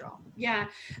natural. Yeah.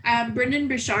 Brendon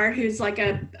Burchard, who's like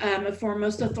a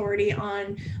foremost authority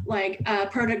on like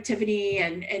productivity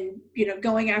and, you know,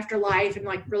 going after life and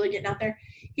like really getting out there.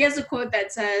 He has a quote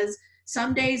that says,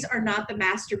 "Some days are not the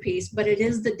masterpiece, but it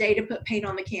is the day to put paint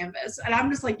on the canvas." And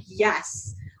I'm just like,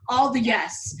 yes, all the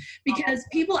yes, because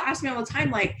people ask me all the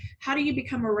time, like, how do you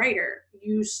become a writer?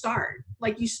 You start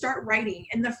writing,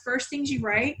 and the first things you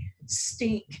write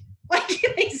stink. Like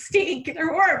they stink,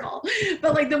 they're horrible.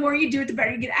 But like the more you do it, the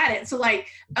better you get at it. So like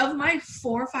of my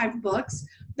 4 or 5 books,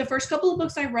 the first couple of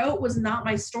books I wrote was not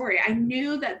my story. I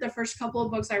knew that the first couple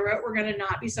of books I wrote were going to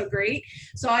not be so great.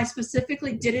 So I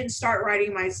specifically didn't start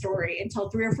writing my story until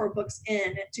 3 or 4 books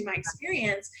in to my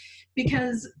experience,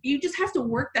 because you just have to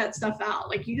work that stuff out.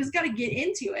 Like you just got to get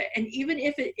into it. And even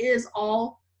if it is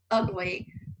all ugly,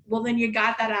 well then you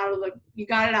got it out of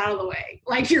the way.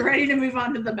 Like you're ready to move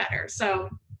on to the better. So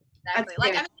Exactly.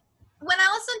 Like, I mean, when I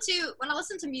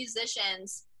listen to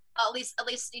musicians, at least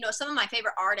some of my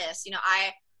favorite artists,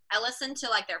 I listen to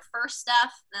like their first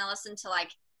stuff, and I listen to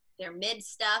like their mid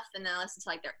stuff, and then I listen to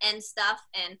like their end stuff,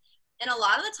 and a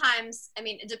lot of the times, I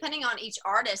mean, depending on each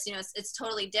artist, it's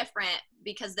totally different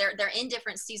because they're in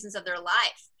different seasons of their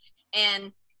life,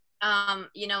 and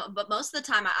but most of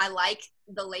the time I like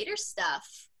the later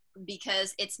stuff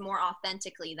because it's more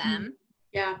authentically them.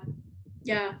 Yeah.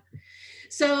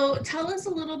 So tell us a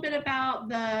little bit about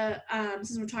the,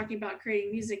 since we're talking about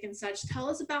creating music and such, tell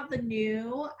us about the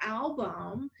new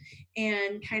album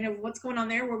and kind of what's going on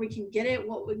there, where we can get it,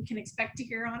 what we can expect to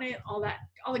hear on it, all the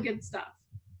good stuff.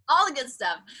 All the good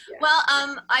stuff. Yeah. Well,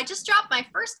 I just dropped my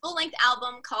first full-length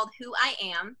album called Who I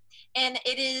Am, and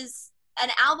it is an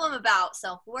album about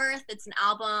self-worth. It's an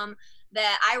album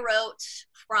that I wrote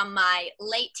from my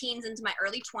late teens into my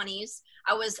early 20s.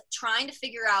 I was trying to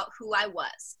figure out who I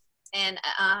was. And,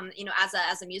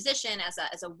 as a musician, as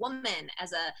a woman,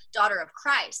 as a daughter of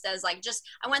Christ, I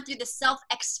went through this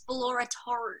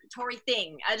self-exploratory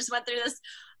thing. I just went through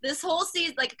this whole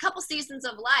season, like a couple seasons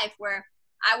of life where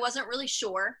I wasn't really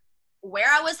sure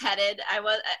where I was headed.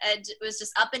 It was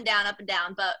just up and down,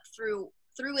 but through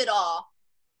it all,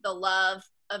 the love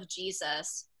of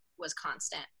Jesus was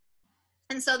constant.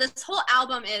 And so this whole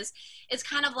album it's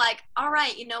kind of like, all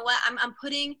right, you know what? I'm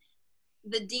putting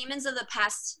the demons of the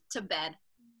past to bed.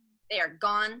 They are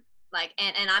gone.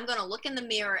 And I'm going to look in the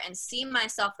mirror and see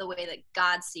myself the way that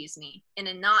God sees me,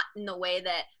 and not in the way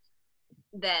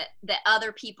that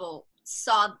other people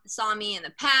saw me in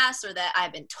the past, or that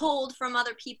I've been told from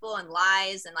other people and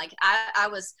lies. And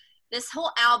this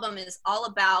whole album is all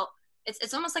about,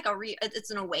 it's almost like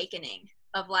it's an awakening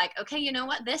of like, okay, you know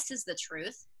what? This is the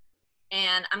truth.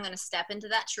 And I'm going to step into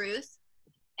that truth,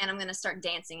 and I'm going to start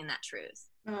dancing in that truth.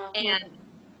 And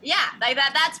yeah, like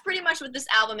that's pretty much what this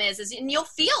album is, and you'll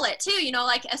feel it too,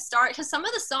 like a start, because some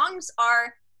of the songs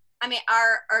are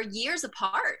years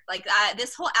apart. Like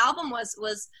this whole album was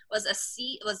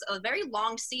a very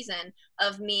long season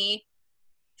of me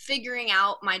figuring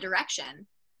out my direction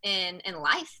in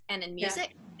life and in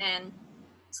music. Yeah. And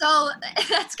so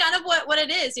that's kind of what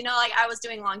it is, like I was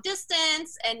doing long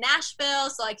distance in Nashville.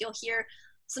 So like you'll hear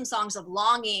some songs of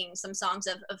longing, some songs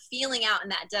of feeling out in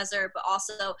that desert, but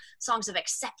also songs of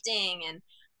accepting.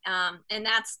 And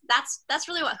that's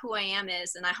really what Who I Am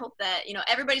is. And I hope that,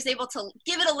 everybody's able to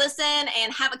give it a listen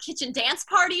and have a kitchen dance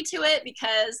party to it,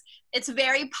 because it's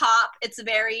very pop. It's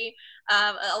very,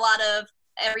 a lot of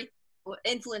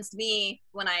influenced me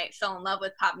when I fell in love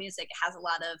with pop music. It has a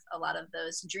lot of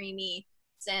those dreamy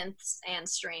synths and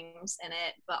strings in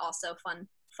it, but also fun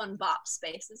bop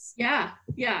spaces. Yeah.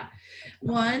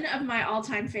 One of my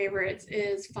all-time favorites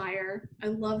is Fire. I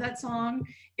love that song.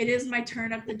 It is my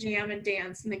turn up the jam and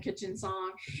dance in the kitchen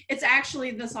song. It's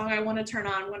actually the song I want to turn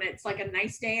on when it's like a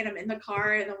nice day and I'm in the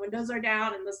car and the windows are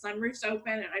down and the sunroof's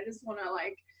open and I just want to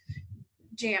like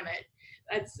jam it.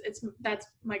 That's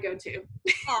my go-to.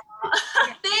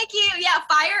 Thank you. Yeah,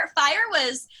 Fire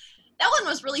was, that one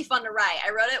was really fun to write. I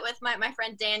wrote it with my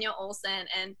friend Daniel Olson,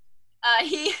 and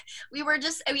we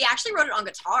actually wrote it on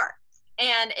guitar,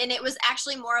 and it was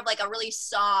actually more of like a really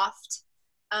soft,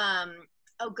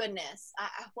 oh goodness,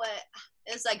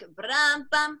 it was like brum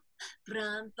bum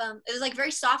brum bum. It was like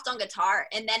very soft on guitar,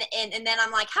 and then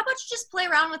I'm like, how about you just play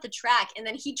around with the track? And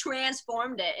then he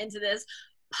transformed it into this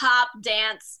pop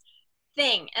dance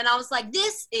thing, and I was like,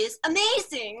 this is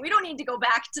amazing. We don't need to go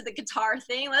back to the guitar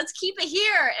thing. Let's keep it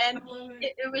here. And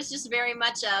it was just very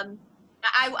much I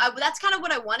that's kind of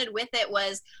what I wanted with it,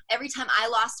 was every time I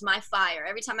lost my fire,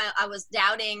 every time I was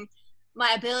doubting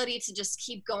my ability to just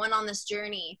keep going on this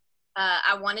journey,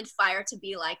 I wanted Fire to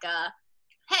be like a,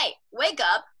 hey, wake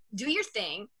up, do your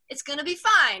thing, it's gonna be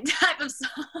fine type of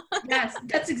song. Yes,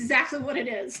 that's exactly what it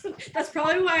is. That's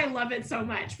probably why I love it so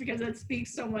much, because it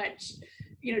speaks so much,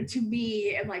 to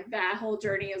me and like that whole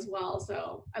journey as well.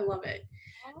 So I love it.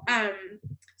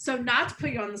 So not to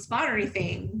put you on the spot or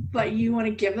anything, but you want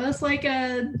to give us like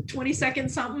a 20-second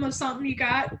something of something you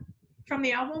got from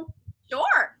the album?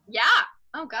 Sure. Yeah.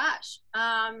 Oh gosh.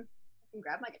 I can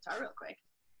grab my guitar real quick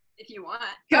if you want.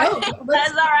 Go.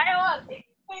 That's all right. Let me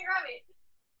grab it.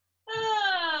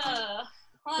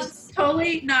 It's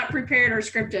totally not prepared or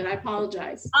scripted. I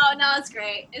apologize. Oh no, it's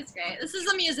great. It's great. This is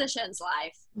a musician's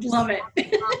life. Love it.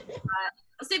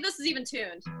 Let's see if this is even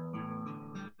tuned.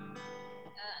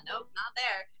 Nope, not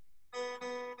there.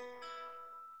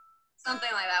 Something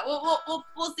like that.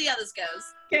 We'll see how this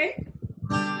goes. Okay.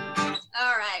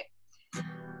 All right.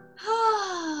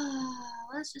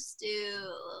 let's just do a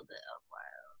little bit of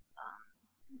wild.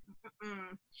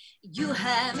 You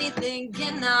had me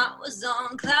thinking I was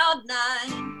on cloud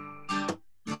nine,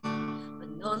 but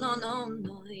no, no, no,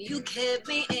 no. You kept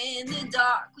me in the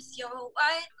dark with your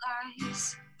white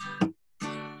lies.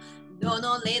 No,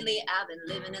 no, lately I've been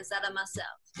living inside of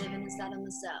myself.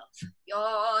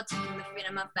 You're taking the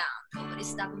freedom I found. Nobody's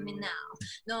stopping me now.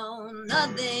 No,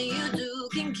 nothing you do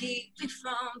can keep me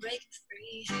from breaking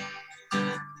free.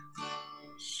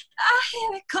 I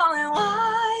hear it calling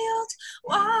wild,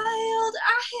 wild.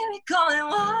 I hear it calling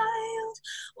wild,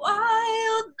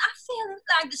 wild. I feel it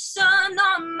like the sun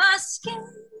on my skin.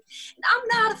 And I'm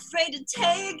not afraid to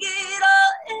take it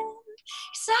all in.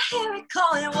 'Cause I hear it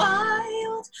calling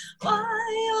wild,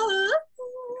 wild,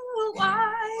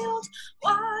 wild,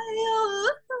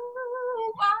 wild,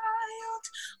 wild,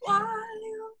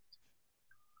 wild.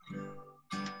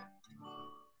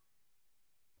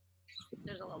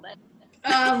 There's a little bit.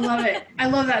 I love it. I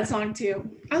love that song too.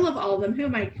 I love all of them. Who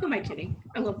am I kidding?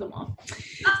 I love them all.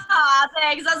 Ah,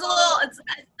 thanks. That's a little, it's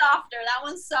softer. That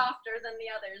one's softer than the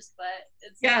others, but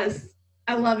it's. Yes.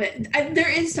 I love it. There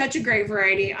is such a great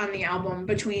variety on the album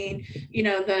between, you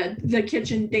know, the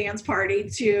kitchen dance party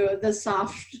to the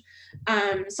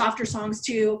softer songs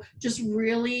to just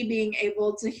really being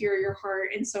able to hear your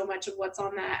heart in so much of what's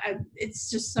on that. It's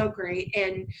just so great.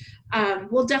 And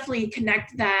we'll definitely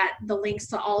connect the links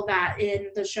to all that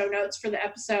in the show notes for the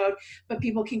episode, but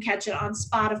people can catch it on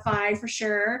Spotify for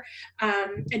sure.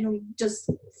 And just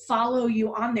follow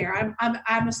you on there.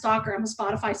 I'm a stalker. I'm a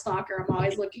Spotify stalker. I'm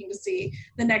always looking to see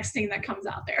the next thing that comes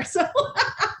out there. So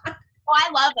Oh, I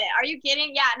love it. Are you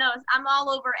kidding? Yeah, no, I'm all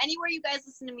over. Anywhere you guys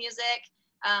listen to music,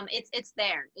 it's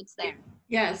there. It's there.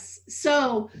 Yes.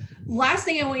 So last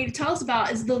thing I want you to tell us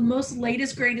about is the most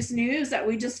latest, greatest news that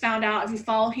we just found out. If you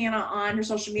follow Hannah on her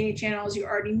social media channels, you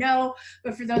already know.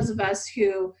 But for those of us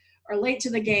who are late to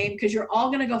the game, because you're all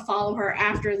going to go follow her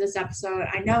after this episode,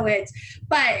 I know it.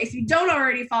 But if you don't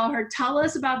already follow her, tell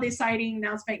us about the exciting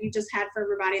announcement you just had for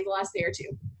everybody the last day or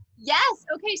two. Yes.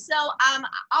 Okay. So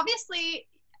obviously,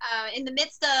 in the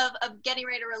midst of getting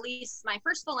ready to release my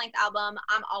first full-length album,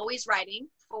 I'm always writing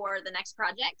for the next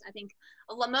project. I think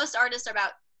most artists are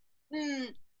about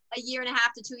a year and a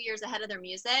half to 2 years ahead of their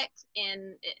music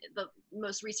in the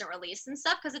most recent release and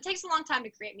stuff, because it takes a long time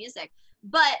to create music.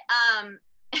 But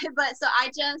so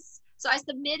I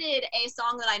submitted a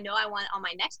song that I know I want on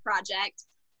my next project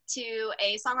to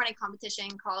a songwriting competition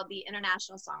called the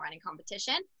International Songwriting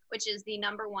Competition, which is the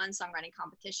 #1 songwriting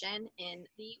competition in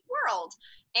the world.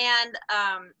 And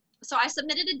so I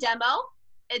submitted a demo,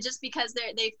 just because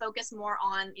they focus more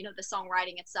on, you know, the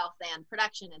songwriting itself than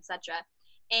production, etc.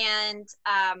 And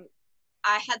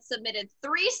I had submitted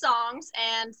 3 songs,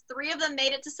 and 3 of them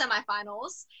made it to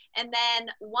semifinals, and then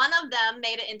 1 of them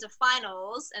made it into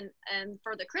finals, and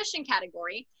for the Christian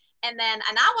category. And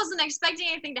I wasn't expecting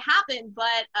anything to happen,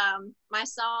 but my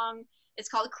song, it's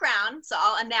called Crown, so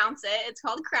I'll announce it. It's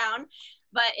called Crown,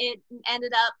 but it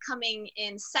ended up coming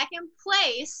in 2nd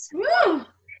place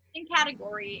in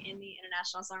category in the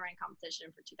International Songwriting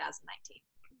Competition for 2019.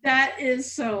 That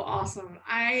is so awesome.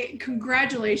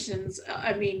 Congratulations.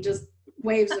 I mean, just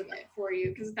waves of it for you,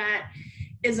 because that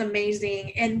is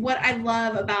amazing. And what I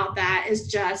love about that is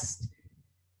just,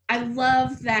 I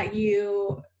love that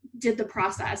you did the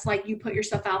process. Like, you put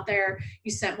yourself out there,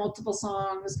 you sent multiple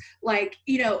songs. Like,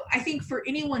 you know, I think for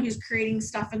anyone who's creating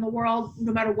stuff in the world,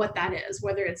 no matter what that is,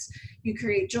 whether it's you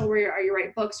create jewelry or you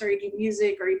write books or you do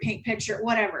music or you paint picture,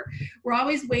 whatever, we're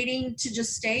always waiting to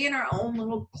just stay in our own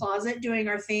little closet doing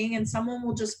our thing, and someone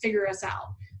will just figure us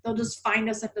out. They'll just find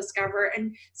us and discover.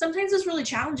 And sometimes it's really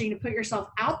challenging to put yourself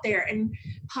out there and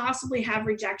possibly have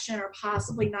rejection or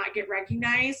possibly not get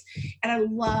recognized. And I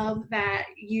love that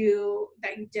you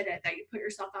did it, that you put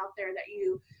yourself out there, that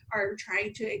you are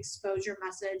trying to expose your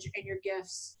message and your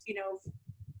gifts, you know,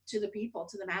 to the people,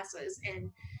 to the masses.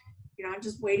 And, you know, I'm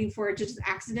just waiting for it to just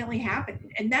accidentally happen.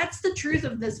 And that's the truth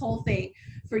of this whole thing.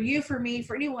 For you, for me,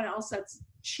 for anyone else that's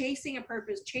chasing a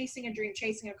purpose, chasing a dream,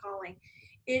 chasing a calling,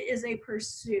 it is a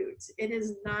pursuit. It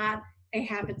is not a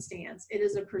happenstance. It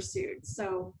is a pursuit.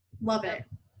 So love it.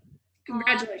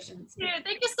 Congratulations. Dude,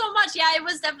 thank you so much. Yeah, it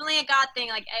was definitely a God thing.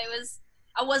 Like,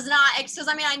 I was not, because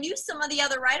I mean, I knew some of the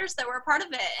other writers that were a part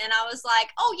of it, and I was like,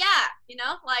 oh yeah, you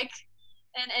know, like,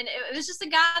 and it was just a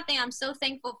God thing. I'm so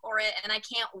thankful for it, and I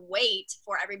can't wait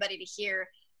for everybody to hear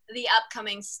the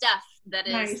upcoming stuff that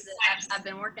I've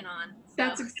been working on. So.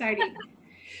 That's exciting.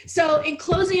 So in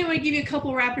closing, I'm going to give you a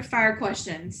couple rapid fire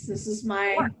questions. This is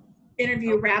my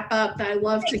interview wrap up that I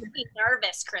love to. Makes me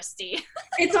nervous, Christy.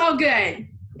 It's all good.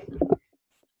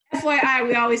 FYI,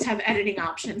 we always have editing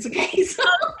options. Okay. So,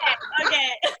 Okay.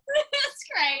 That's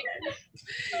great.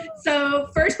 so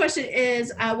first question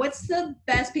is, what's the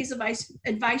best piece of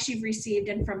advice you've received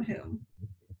and from whom?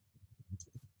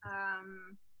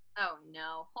 Oh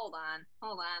no, hold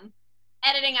on.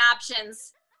 Editing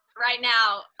options right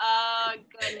now. Oh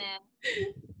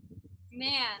goodness.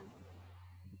 Man.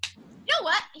 You know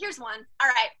what? Here's one. All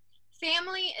right.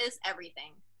 Family is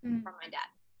everything from my dad.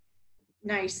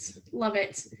 Nice. Love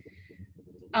it.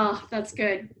 Oh, that's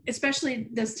good. Especially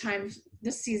this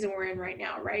season we're in right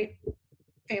now, right?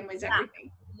 Family's everything.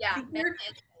 Yeah.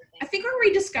 I think we're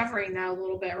rediscovering that a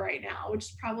little bit right now, which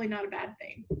is probably not a bad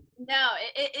thing. No,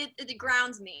 it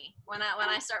grounds me when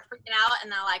I start freaking out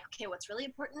and I'm like, okay, what's really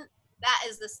important? That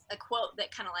is a quote that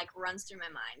kind of like runs through my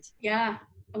mind. Yeah,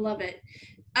 I love it.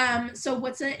 So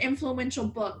what's an influential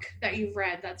book that you've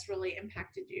read that's really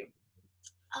impacted you?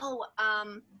 Oh,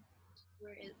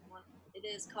 where is one? It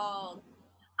is called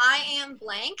I Am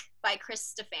Blank by Chris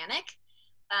Stefanik.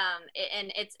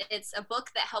 And it's a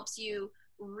book that helps you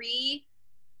rewire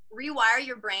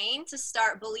your brain to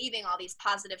start believing all these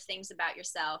positive things about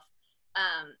yourself.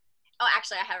 Oh,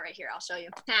 actually, I have it right here. I'll show you.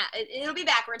 It'll be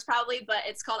backwards probably, but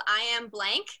it's called I Am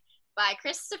Blank by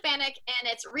Chris Stefanik,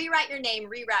 and it's Rewrite Your Name,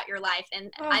 Reroute Your Life.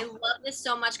 And I love this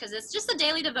so much because it's just a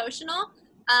daily devotional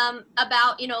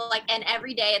about, like, and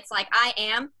every day it's like, I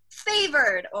am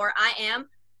favored, or I am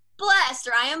blessed,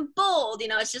 or I am bold.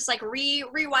 It's just like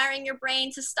rewiring your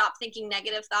brain to stop thinking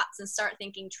negative thoughts and start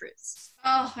thinking truths.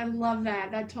 Oh, I love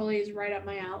that. That totally is right up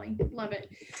my alley. Love it.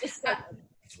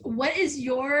 What is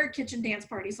your kitchen dance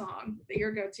party song that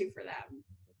your go-to for that?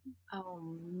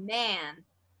 Oh man.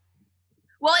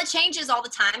 Well, it changes all the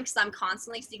time because I'm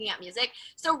constantly seeking out music.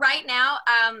 So right now,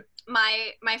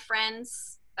 my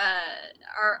friends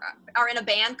are in a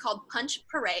band called Punch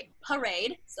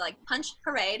Parade. So like Punch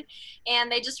Parade,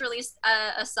 and they just released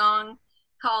a song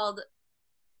called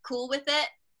 "Cool with It."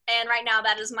 And right now,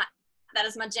 that is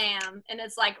my jam, and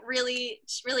it's like really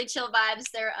really chill vibes.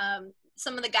 They're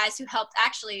some of the guys who helped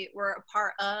actually were a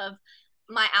part of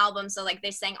my album, so like they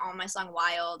sang all my song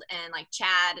Wild, and like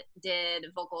Chad did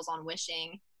vocals on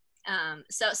Wishing.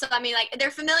 So I mean, like, they're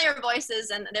familiar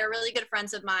voices and they're really good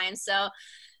friends of mine, so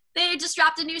they just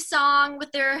dropped a new song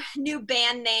with their new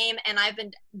band name and I've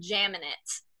been jamming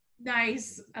it.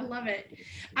 Nice. I love it.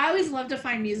 I always love to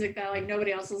find music that like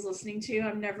nobody else is listening to.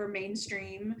 I'm never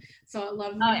mainstream, so I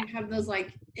love when you have those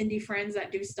like indie friends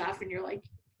that do stuff and you're like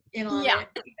in on it.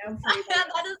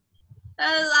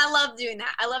 I love doing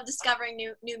that. I love discovering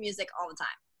new music all the time.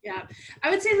 Yeah. I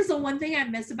would say that's the one thing I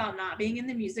miss about not being in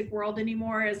the music world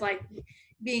anymore is like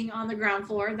being on the ground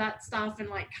floor of that stuff and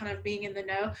like kind of being in the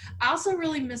know. I also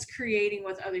really miss creating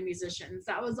with other musicians.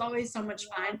 That was always so much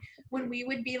fun when we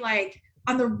would be like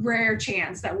on the rare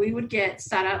chance that we would get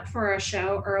set up for a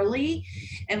show early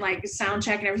and like sound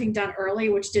check and everything done early,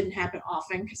 which didn't happen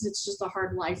often because it's just a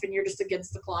hard life and you're just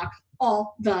against the clock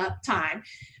all the time.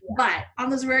 Yeah. But on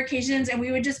those rare occasions, and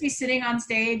we would just be sitting on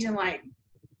stage and like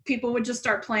people would just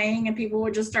start playing and people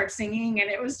would just start singing, and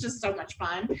it was just so much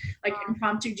fun. Like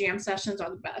impromptu jam sessions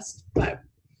are the best. But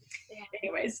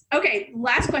anyways, okay,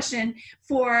 last question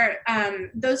for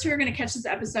those who are going to catch this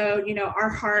episode. Our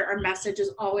heart, our message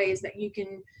is always that you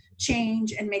can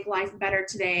change and make life better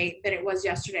today than it was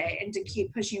yesterday, and to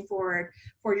keep pushing forward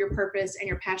for your purpose and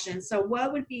your passion. So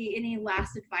what would be any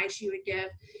last advice you would give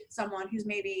someone who's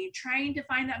maybe trying to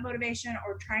find that motivation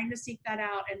or trying to seek that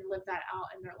out and live that out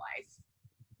in their life?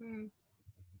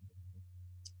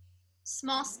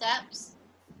 Small steps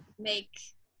make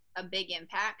a big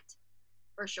impact,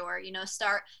 for sure.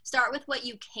 Start with what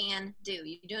you can do.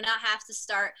 You do not have to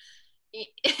start.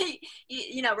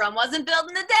 Rome wasn't built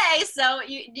in a day, so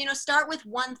start with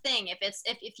one thing.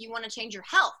 If you want to change your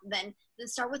health, then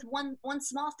start with one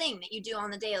small thing that you do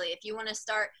on the daily. If you want to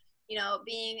start,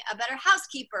 being a better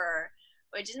housekeeper,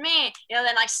 which is me,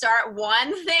 then like start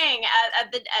one thing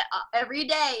every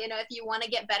day. If you want to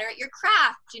get better at your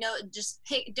craft, just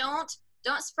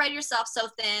don't spread yourself so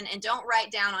thin, and don't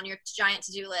write down on your giant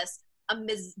to-do list a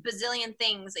bazillion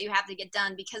things that you have to get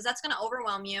done, because that's going to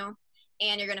overwhelm you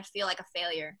and you're going to feel like a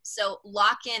failure. So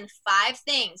lock in 5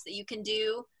 things that you can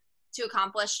do to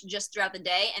accomplish just throughout the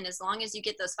day. And as long as you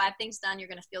get those 5 things done, you're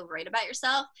going to feel great about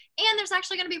yourself, and there's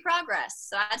actually going to be progress.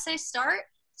 So I'd say start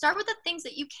with the things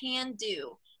that you can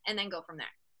do and then go from there.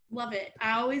 Love it.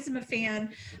 I always am a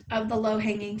fan of the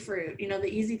low-hanging fruit, the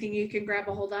easy thing you can grab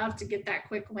a hold of to get that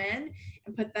quick win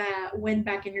and put that win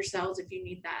back in your cells if you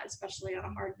need that, especially on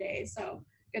a hard day. So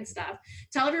good stuff.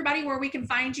 Tell everybody where we can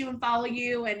find you and follow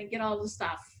you and get all the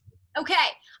stuff. Okay.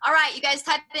 All right. You guys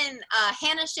type in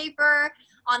Hannah Schaefer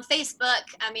on Facebook.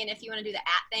 I mean, if you want to do the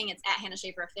 @ thing, it's @Hannah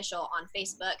Schaefer Official on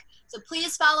Facebook. So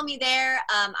please follow me there.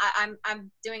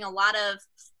 I'm doing a lot of,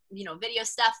 video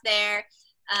stuff there.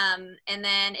 And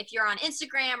then if you're on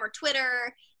Instagram or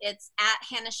Twitter, it's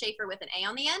 @Hannah Schaefer with an A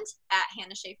on the end,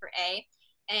 @Hannah Schaefer A.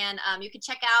 And you can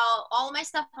check out all of my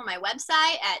stuff on my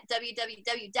website at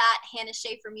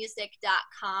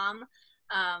www.hannahschaefermusic.com.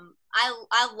 I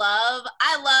love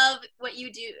what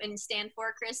you do and stand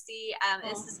for, Christy.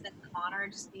 This has been an honor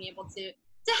just being able to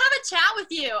have a chat with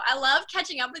you. I love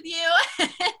catching up with you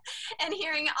and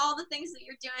hearing all the things that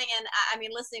you're doing. And I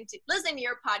mean, listening to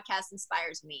your podcast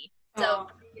inspires me. So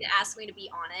for you to ask me to be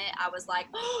on it, I was like,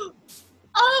 oh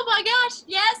my gosh,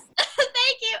 yes,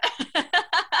 thank you.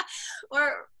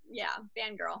 Or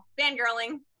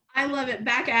fangirling. I love it.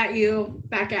 Back at you.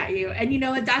 And you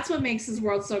know what? That's what makes this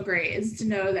world so great, is to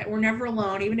know that we're never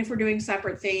alone. Even if we're doing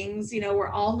separate things, we're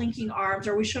all linking arms,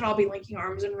 or we should all be linking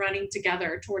arms and running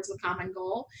together towards the common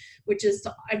goal, which is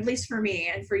to, at least for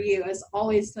me and for you, is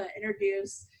always to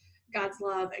introduce God's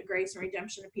love and grace and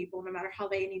redemption to people, no matter how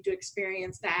they need to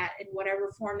experience that, in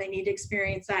whatever form they need to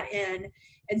experience that in.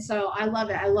 And so I love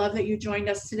it. I love that you joined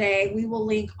us today. We will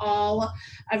link all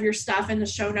of your stuff in the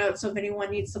show notes. So if anyone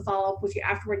needs to follow up with you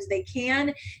afterwards, they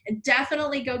can. And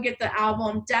definitely go get the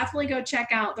album. Definitely go check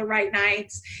out The Right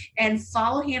Nights and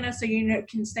follow Hannah so you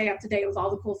can stay up to date with all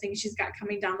the cool things she's got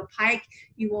coming down the pike.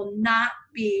 You will not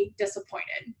be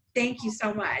disappointed. Thank you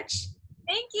so much.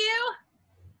 Thank you.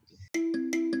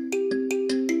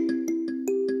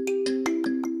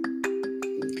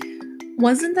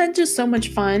 Wasn't that just so much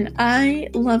fun? I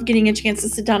love getting a chance to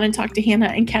sit down and talk to Hannah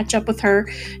and catch up with her.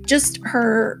 Just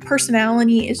her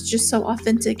personality is just so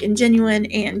authentic and genuine,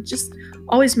 and just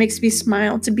always makes me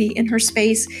smile to be in her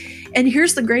space. And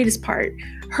here's the greatest part.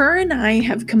 Her and I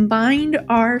have combined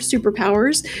our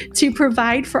superpowers to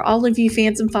provide for all of you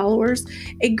fans and followers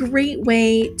a great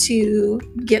way to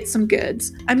get some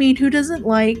goods. I mean, who doesn't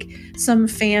like some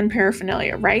fan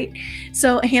paraphernalia, right?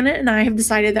 So Hannah and I have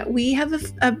decided that we have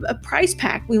a prize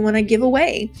pack we want to give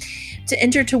away. To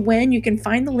enter to win, you can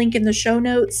find the link in the show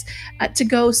notes to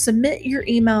go submit your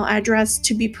email address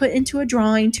to be put into a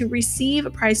drawing to receive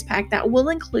a prize pack that will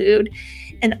include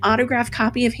an autographed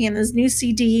copy of Hannah's new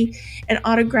CD, an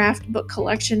autographed book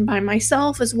collection by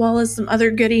myself, as well as some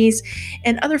other goodies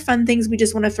and other fun things we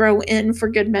just want to throw in for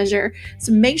good measure.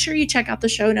 So make sure you check out the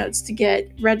show notes to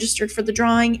get registered for the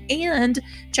drawing, and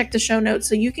check the show notes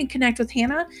so you can connect with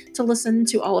Hannah to listen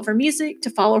to all of her music,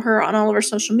 to follow her on all of her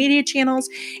social media channels,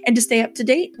 and to stay up to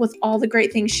date with all the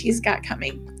great things she's got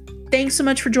coming. Thanks so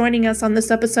much for joining us on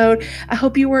this episode. I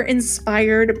hope you were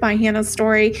inspired by Hannah's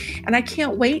story, and I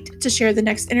can't wait to share the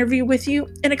next interview with you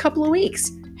in a couple of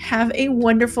weeks. Have a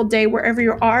wonderful day wherever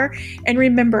you are, and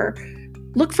remember,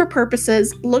 look for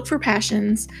purposes, look for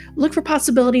passions, look for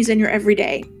possibilities in your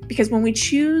everyday, because when we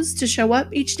choose to show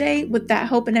up each day with that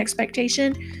hope and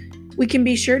expectation, we can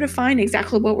be sure to find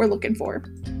exactly what we're looking for.